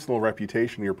personal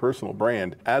reputation, your personal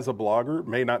brand as a blogger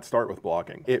may not start with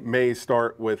blogging. It may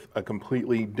start with a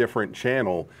completely different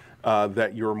channel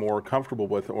that you're more comfortable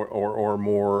with, or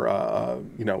more,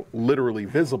 literally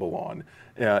visible on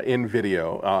in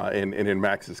video. And in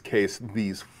Max's case,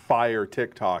 these fire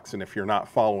TikToks. And if you're not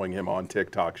following him on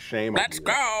TikTok, shame on you. Let's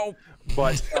go.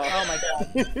 But Oh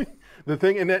my God. the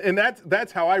thing, and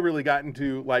that's how I really got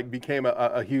into, like, became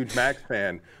a huge Max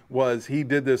fan, was he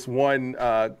did this one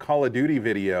Call of Duty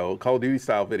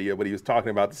style video, but he was talking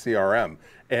about the CRM,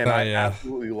 and I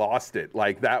absolutely lost it.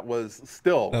 Like, that was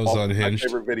still my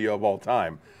favorite video of all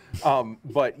time.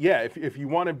 But yeah, if you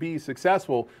want to be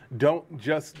successful, don't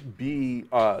just be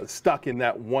stuck in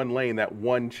that one lane, that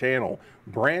one channel.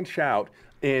 Branch out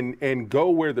and go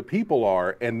where the people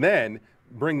are, and then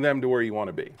bring them to where you want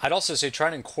to be. I'd also say try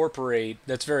to incorporate,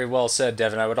 that's very well said,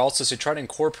 Devin. I would also say try to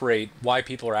incorporate why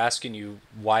people are asking you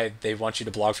why they want you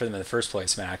to blog for them in the first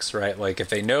place, Max, right? Like, if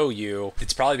they know you,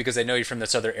 it's probably because they know you from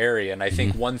this other area. And I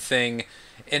think one thing,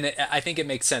 and I think it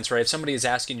makes sense, right? If somebody is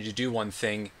asking you to do one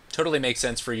thing, totally makes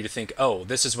sense for you to think, oh,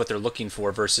 this is what they're looking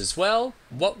for versus, well,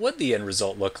 what would the end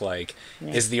result look like?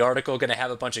 Yeah. Is the article going to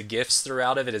have a bunch of GIFs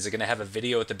throughout of it? Is it going to have a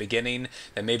video at the beginning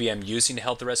that maybe I'm using to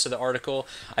help the rest of the article?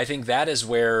 I think that is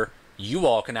where you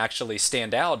all can actually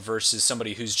stand out versus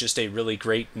somebody who's just a really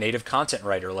great native content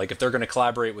writer. Like if they're going to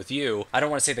collaborate with you, I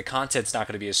don't want to say the content's not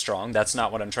going to be as strong. That's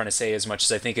not what I'm trying to say, as much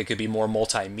as I think it could be more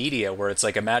multimedia, where it's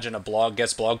like, imagine a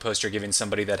guest blog post you're giving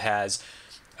somebody that has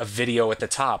a video at the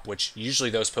top, which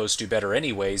usually those posts do better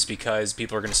anyways because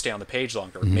people are going to stay on the page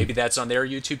longer. Mm-hmm. Maybe that's on their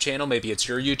YouTube channel. Maybe it's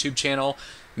your YouTube channel.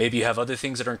 Maybe you have other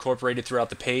things that are incorporated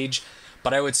throughout the page.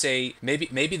 But I would say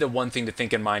maybe the one thing to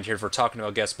think in mind here if we're talking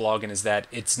about guest blogging is that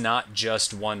it's not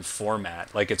just one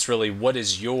format. Like it's really, what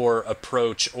is your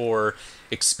approach or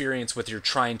experience with you're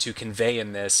trying to convey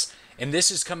in this? And this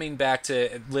is coming back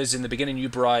to, Liz, in the beginning you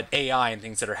brought AI and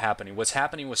things that are happening. What's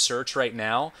happening with search right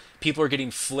now, people are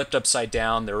getting flipped upside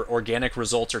down. Their organic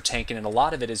results are tanking. And a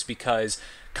lot of it is because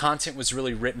content was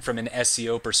really written from an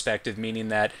SEO perspective, meaning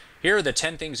that here are the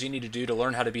 10 things you need to do to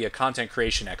learn how to be a content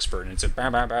creation expert. And it's a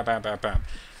bam, bam, bam, bam, bam, bam.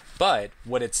 But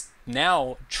what it's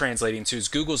now translating to is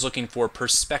Google's looking for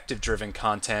perspective-driven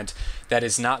content that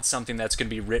is not something that's going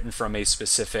to be written from a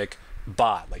specific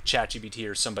bot like ChatGPT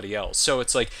or somebody else. So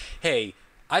it's like, hey,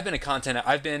 I've been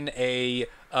a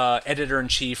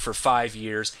editor-in-chief for 5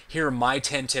 years. Here are my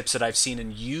 10 tips that I've seen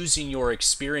in using your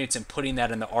experience and putting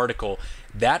that in the article.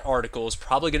 That article is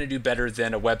probably going to do better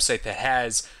than a website that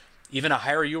has even a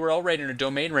higher URL rating or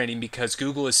domain rating because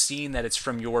Google is seeing that it's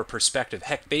from your perspective.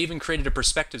 Heck, they even created a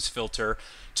perspectives filter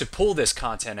to pull this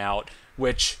content out,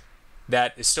 which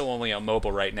that is still only on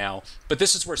mobile right now. But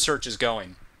this is where search is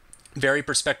going. Very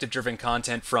perspective-driven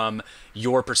content from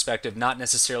your perspective, not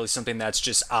necessarily something that's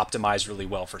just optimized really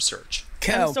well for search.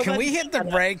 Kel, can we hit the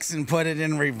brakes and put it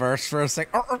in reverse for a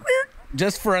sec?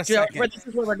 Just for a second. This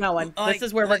is where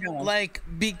we're going.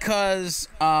 Because,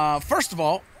 first of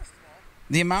all,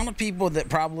 the amount of people that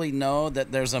probably know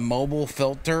that there's a mobile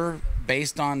filter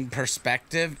based on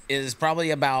perspective is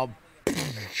probably about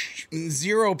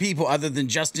 0 people other than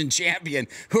Justin Champion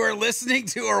who are listening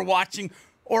to or watching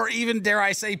or even, dare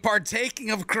I say, partaking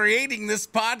of creating this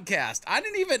podcast. I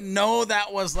didn't even know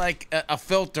that was like a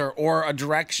filter or a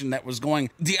direction that was going.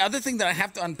 The other thing that I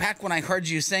have to unpack when I heard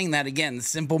you saying that, again,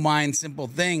 simple mind, simple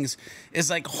things, is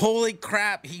like, holy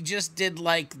crap, he just did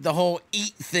like the whole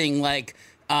eat thing, like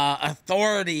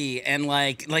authority and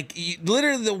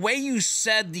literally the way you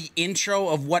said the intro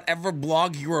of whatever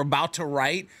blog you were about to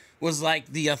write was like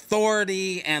the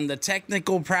authority and the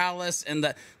technical prowess and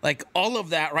the like all of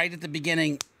that right at the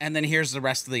beginning, and then here's the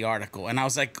rest of the article. And I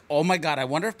was like, oh my God, I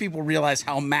wonder if people realize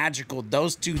how magical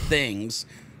those two things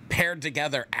paired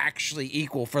together actually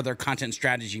equal for their content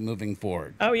strategy moving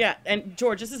forward. Oh yeah, and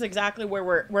George, this is exactly where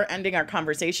we're ending our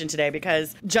conversation today,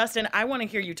 because Justin, I want to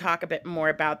hear you talk a bit more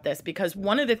about this, because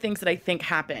one of the things that I think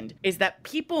happened is that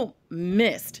people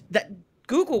missed that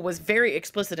Google was very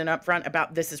explicit and upfront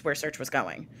about this is where search was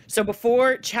going. So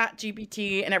before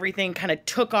ChatGPT and everything kind of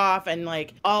took off and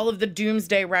like all of the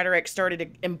doomsday rhetoric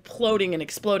started imploding and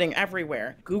exploding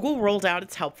everywhere, Google rolled out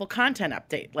its helpful content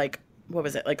update what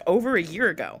was it, like over a year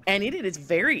ago. And it is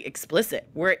very explicit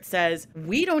where it says,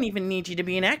 we don't even need you to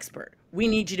be an expert. We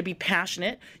need you to be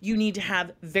passionate. You need to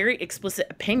have very explicit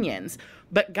opinions.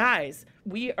 But guys,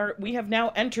 we have now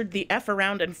entered the F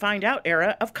around and find out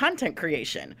era of content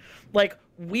creation. Like,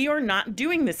 we are not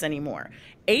doing this anymore.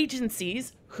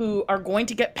 Agencies who are going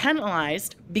to get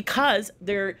penalized because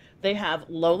they have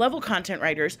low-level content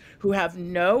writers who have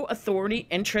no authority,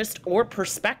 interest, or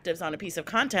perspectives on a piece of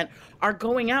content are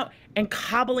going out and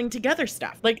cobbling together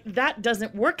stuff. Like, that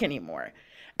doesn't work anymore.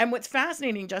 And what's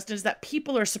fascinating, Justin, is that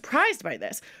people are surprised by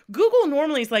this. Google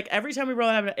normally is like, every time we roll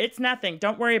out, it's nothing.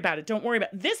 Don't worry about it. Don't worry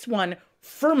about it. This one,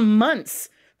 for months,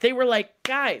 they were like,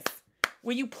 guys,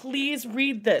 will you please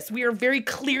read this? We are very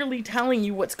clearly telling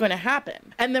you what's going to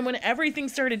happen. And then when everything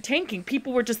started tanking,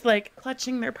 people were just like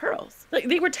clutching their pearls. Like,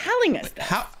 they were telling us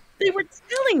this. They were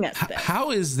telling us this. How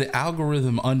is the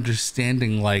algorithm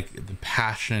understanding like the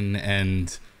passion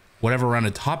and whatever around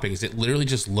a topic? Is it literally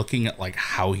just looking at like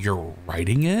how you're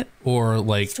writing it, or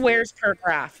like swears per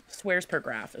graph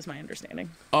is my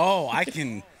understanding. Oh,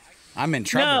 I'm in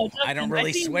trouble. No, I don't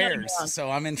really swear,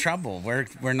 so I'm in trouble.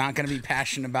 We're not going to be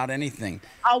passionate about anything.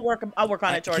 I'll work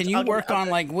on it, George. Can you work on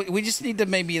like we just need to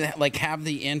maybe like have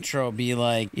the intro be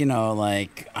like, you know,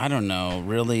 like I don't know,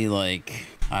 really like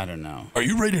I don't know. Are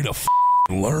you ready to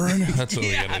learn? That's what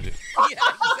we gotta do. Yeah,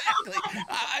 exactly.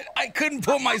 I couldn't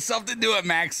pull myself to do it,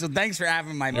 Max. So thanks for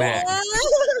having my back.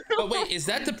 But wait, is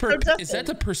that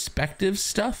the perspective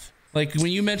stuff? Like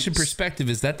when you mention perspective,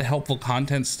 is that the helpful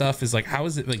content stuff? Is like, how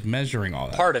is it like measuring all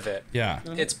that? Part of it. Yeah.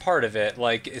 It's part of it.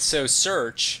 Like, so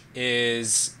search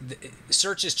is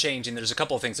changing. There's a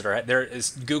couple of things that are there.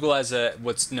 Is Google has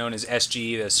what's known as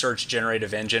SGE, the search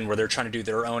generative engine, where they're trying to do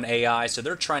their own AI. So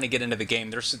they're trying to get into the game.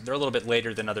 They're a little bit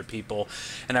later than other people.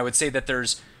 And I would say that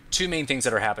there's two main things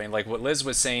that are happening. Like what Liz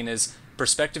was saying is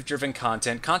perspective driven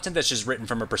content that's just written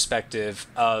from a perspective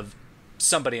of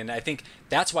somebody, and I think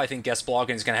that's why I think guest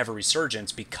blogging is going to have a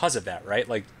resurgence because of that, right?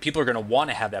 Like people are going to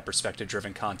want to have that perspective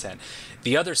driven content.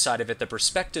 The other side of it, the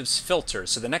perspectives filter.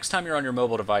 So the next time you're on your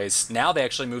mobile device, now they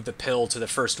actually move the pill to the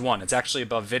first one. It's actually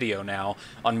above video now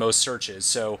on most searches.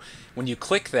 So when you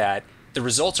click that, the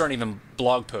results aren't even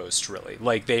blog posts really.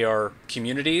 Like they are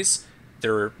communities,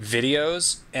 they're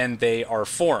videos, and they are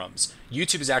forums.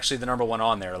 YouTube is actually the number one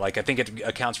on there. Like I think it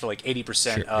accounts for like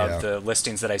 80% of the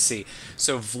listings that I see.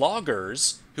 So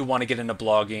vloggers who want to get into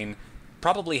blogging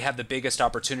probably have the biggest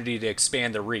opportunity to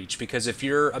expand the reach, because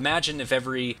imagine if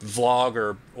every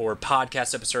vlog or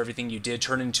podcast episode, everything you did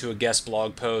turned into a guest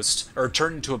blog post or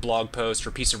turned into a blog post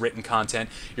or piece of written content,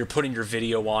 you're putting your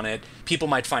video on it. People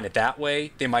might find it that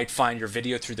way. They might find your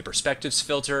video through the perspectives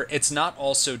filter. It's not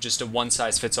also just a one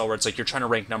size fits all where it's like you're trying to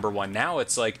rank number one. Now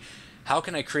it's like, how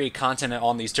can I create content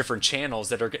on these different channels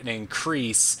that are going to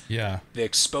increase the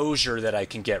exposure that I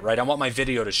can get, right? I want my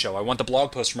video to show. I want the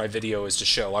blog post for my video is to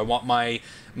show. I want my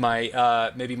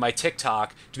maybe my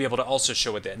TikTok to be able to also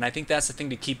show with it. And I think that's the thing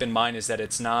to keep in mind, is that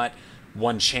it's not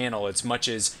one channel as much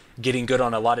as getting good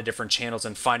on a lot of different channels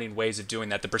and finding ways of doing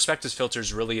that. The perspectives filter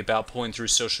is really about pulling through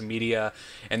social media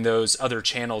and those other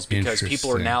channels, because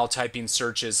people are now typing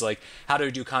searches like how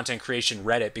to do content creation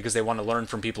Reddit, because they want to learn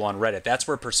from people on Reddit. That's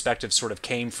where perspective sort of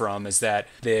came from, is that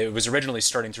it was originally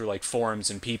starting through like forums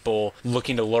and people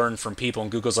looking to learn from people, and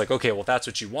Google's like, okay, well, if that's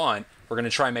what you want, we're going to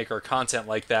try and make our content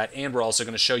like that, and we're also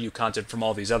going to show you content from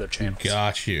all these other channels.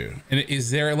 Got you. And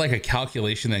is there like a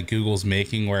calculation that Google's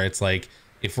making where it's like,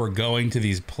 if we're going to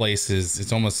these places,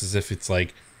 it's almost as if it's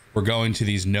like we're going to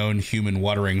these known human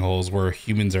watering holes where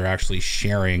humans are actually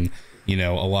sharing, a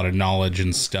lot of knowledge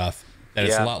and stuff, that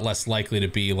it's a lot less likely to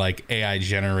be like AI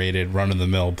generated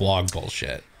run-of-the-mill blog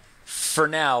bullshit. For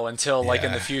now, until like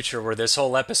in the future where this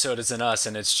whole episode isn't us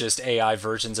and it's just AI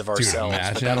versions of ourselves.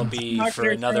 But that'll be for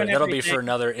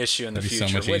another issue in the future.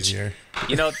 So much easier.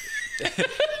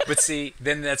 But see,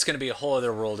 then that's going to be a whole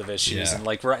other world of issues. And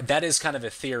like that is kind of a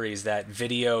theory, is that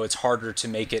video, it's harder to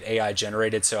make it AI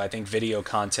generated. So I think video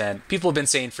content, people have been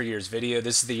saying for years,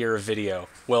 this is the year of video.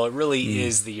 Well, it really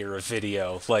is the year of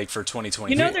video, like for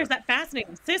 2020. There's that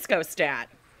fascinating Cisco stat.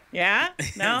 Yeah?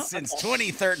 No? Since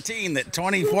 2013, that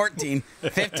 2014,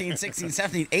 15, 16,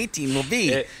 17, 18 will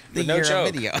be the year of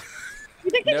video. You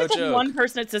think they just have one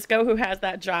person at Cisco who has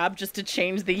that job just to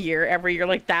change the year every year?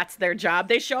 Like, that's their job.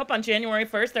 They show up on January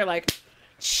 1st. They're like,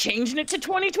 changing it to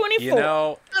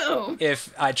 2024.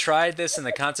 If I tried this in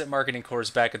the content marketing course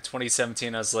back in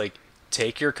 2017, I was like,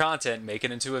 take your content, make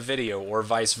it into a video, or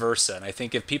vice versa. And I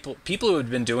think if people who had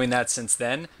been doing that since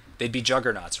then, they'd be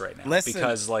juggernauts right now,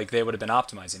 because like they would have been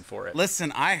optimizing for it.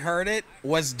 Listen, I heard it,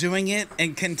 was doing it,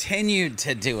 and continued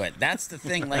to do it. That's the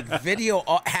thing. Like video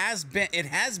has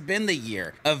been the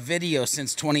year of video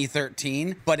since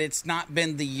 2013, but it's not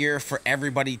been the year for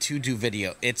everybody to do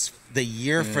video. It's the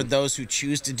year for those who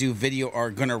choose to do video are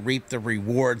going to reap the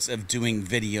rewards of doing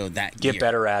video that year. Get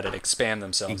better at it, expand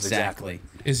themselves. Exactly.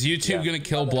 Is YouTube going to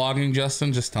kill blogging,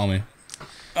 Justin? Just tell me.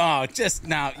 Oh, just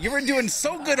now. You were doing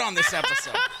so good on this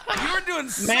episode. You were doing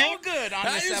so good on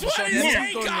this episode.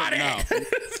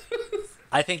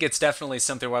 I think it's definitely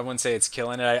something where I wouldn't say it's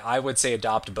killing it. I would say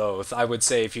adopt both. I would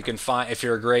say if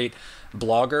you're a great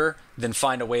blogger, then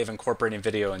find a way of incorporating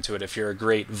video into it. If you're a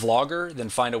great vlogger, then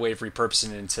find a way of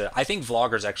repurposing it into. I think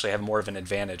vloggers actually have more of an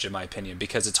advantage, in my opinion,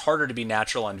 because it's harder to be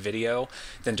natural on video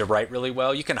than to write really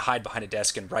well. You can hide behind a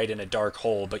desk and write in a dark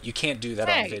hole, but you can't do that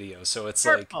on video. So it's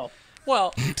like.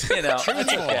 Well, truthful.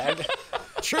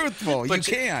 But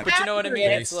you can. But you know what I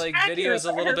mean? It's like video is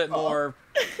a little bit more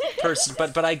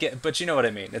but you know what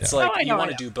I mean? It's like you want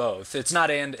to do both. It's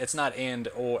not and, it's not and,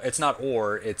 it's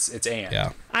and.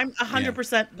 Yeah. I'm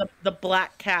 100% the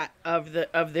black cat of the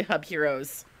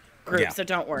HubHeroes group, so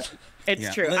don't worry.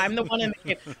 It's true. I'm the one in the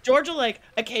cave. George will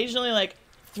occasionally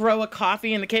throw a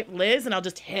coffee in the cave, Liz, and I'll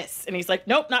just hiss. And he's like,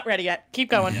 nope, not ready yet.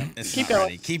 Keep going. Keep going.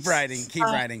 Ready. Keep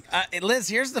writing. Liz,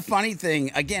 here's the funny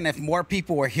thing. Again, if more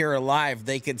people were here live,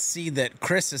 they could see that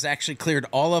Chris has actually cleared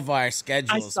all of our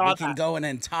schedules. We can go an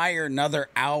entire another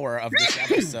hour of this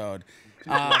episode.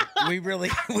 We really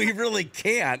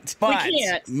can't. But We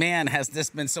can't. man, has this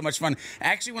been so much fun.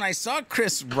 Actually, when I saw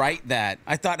Chris write that,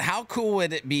 I thought, how cool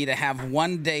would it be to have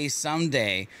one day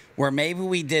someday where maybe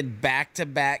we did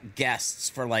back-to-back guests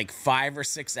for like 5 or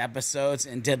 6 episodes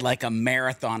and did like a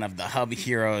marathon of the Hub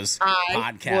Heroes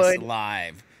podcast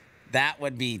live. That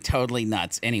would be totally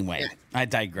nuts. Anyway, I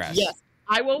digress. Yes.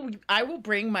 I will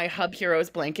bring my Hub Heroes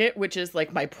blanket, which is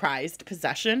like my prized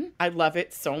possession. I love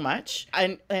it so much.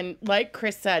 And like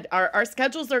Chris said, our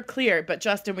schedules are clear, but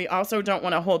Justin, we also don't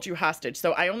want to hold you hostage.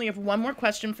 So I only have one more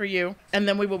question for you, and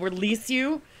then we will release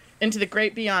you into the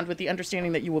great beyond with the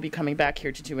understanding that you will be coming back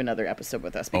here to do another episode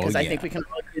with us, because I think we can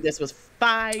all agree this was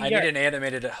fire. I need an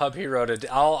animated Hub Hero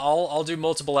to. I'll do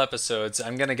multiple episodes.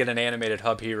 I'm gonna get an animated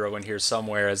Hub Hero in here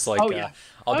somewhere as like.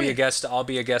 I'll be a guest. I'll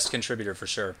be a guest contributor for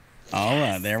sure.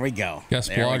 Oh, there we go.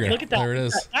 Guest blogger. Look at that. There it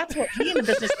is. That's what we in the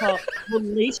business call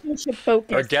relationship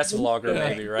focus. Or guest vlogger,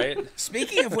 maybe, right?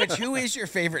 Speaking of which, who is your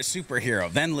favorite superhero?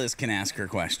 Then Liz can ask her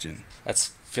question. I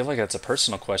feel like that's a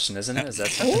personal question, isn't it? Is that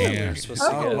something you're supposed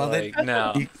to get?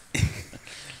 No.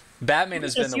 Batman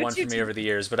has been the one for me over the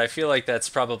years, but I feel like that's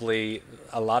probably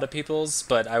a lot of people's.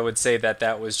 But I would say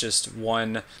that was just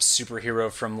one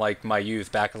superhero from like my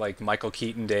youth, back like Michael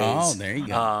Keaton days. Oh, there you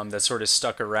go. That sort of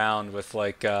stuck around with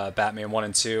like Batman 1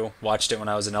 and 2. Watched it when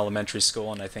I was in elementary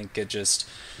school, and I think it just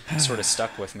sort of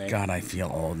stuck with me. God, I feel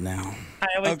old now. I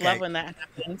always love when that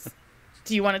happens.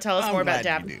 Do you want to tell us more about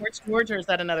Davenport, George, or is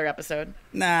that another episode?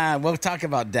 Nah, we'll talk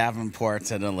about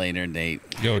Davenports at a later date.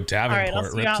 Yo, Davenport, All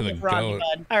right, rip to the goat.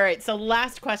 All right, so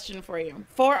last question for you.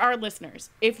 For our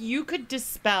listeners, if you could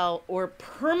dispel or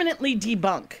permanently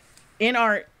debunk in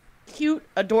our cute,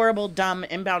 adorable, dumb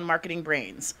inbound marketing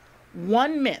brains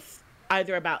one myth,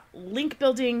 either about link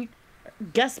building,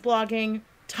 guest blogging,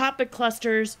 topic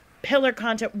clusters, pillar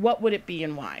content, what would it be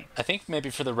and why? I think maybe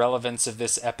for the relevance of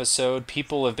this episode,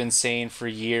 people have been saying for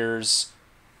years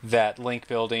that link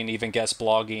building, even guest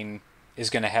blogging,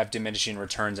 is going to have diminishing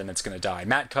returns and it's going to die.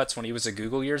 Matt Cutts, when he was at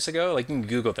Google years ago, like you can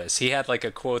Google this, he had like a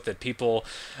quote that people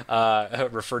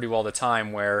refer to all the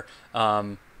time where,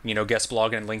 guest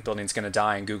blogging and link building is going to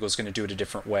die and Google's going to do it a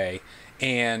different way.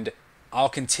 And I'll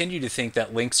continue to think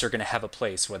that links are going to have a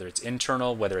place, whether it's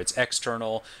internal, whether it's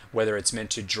external, whether it's meant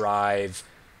to drive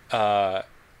or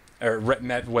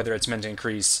whether it's meant to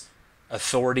increase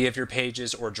authority of your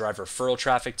pages or drive referral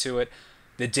traffic to it.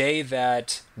 The day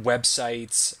that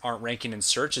websites aren't ranking in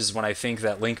search is when I think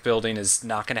that link building is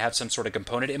not going to have some sort of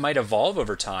component. It might evolve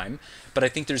over time, but I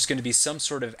think there's going to be some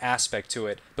sort of aspect to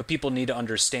it. But people need to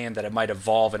understand that it might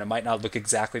evolve and it might not look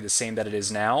exactly the same that it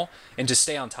is now, and to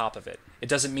stay on top of it. It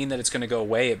doesn't mean that it's going to go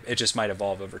away. It just might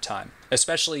evolve over time,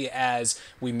 especially as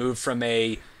we move from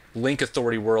a link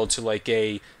authority world to like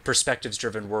a perspectives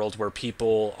driven world where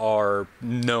people are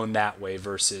known that way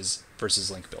versus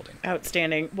link building.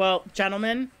 Outstanding. Well,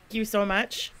 gentlemen, thank you so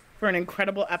much for an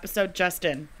incredible episode.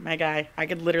 Justin, my guy, I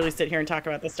could literally sit here and talk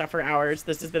about this stuff for hours.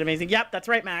 This has been amazing. Yep, that's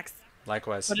right, Max.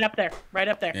 Likewise. Put it up there, right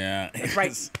up there. Yeah, that's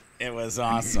right. It was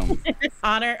awesome.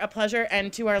 Honor, a pleasure.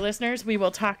 And to our listeners, we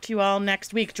will talk to you all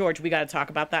next week. George, we got to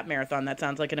talk about that marathon. That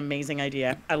sounds like an amazing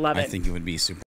idea. I love it. I think it would be super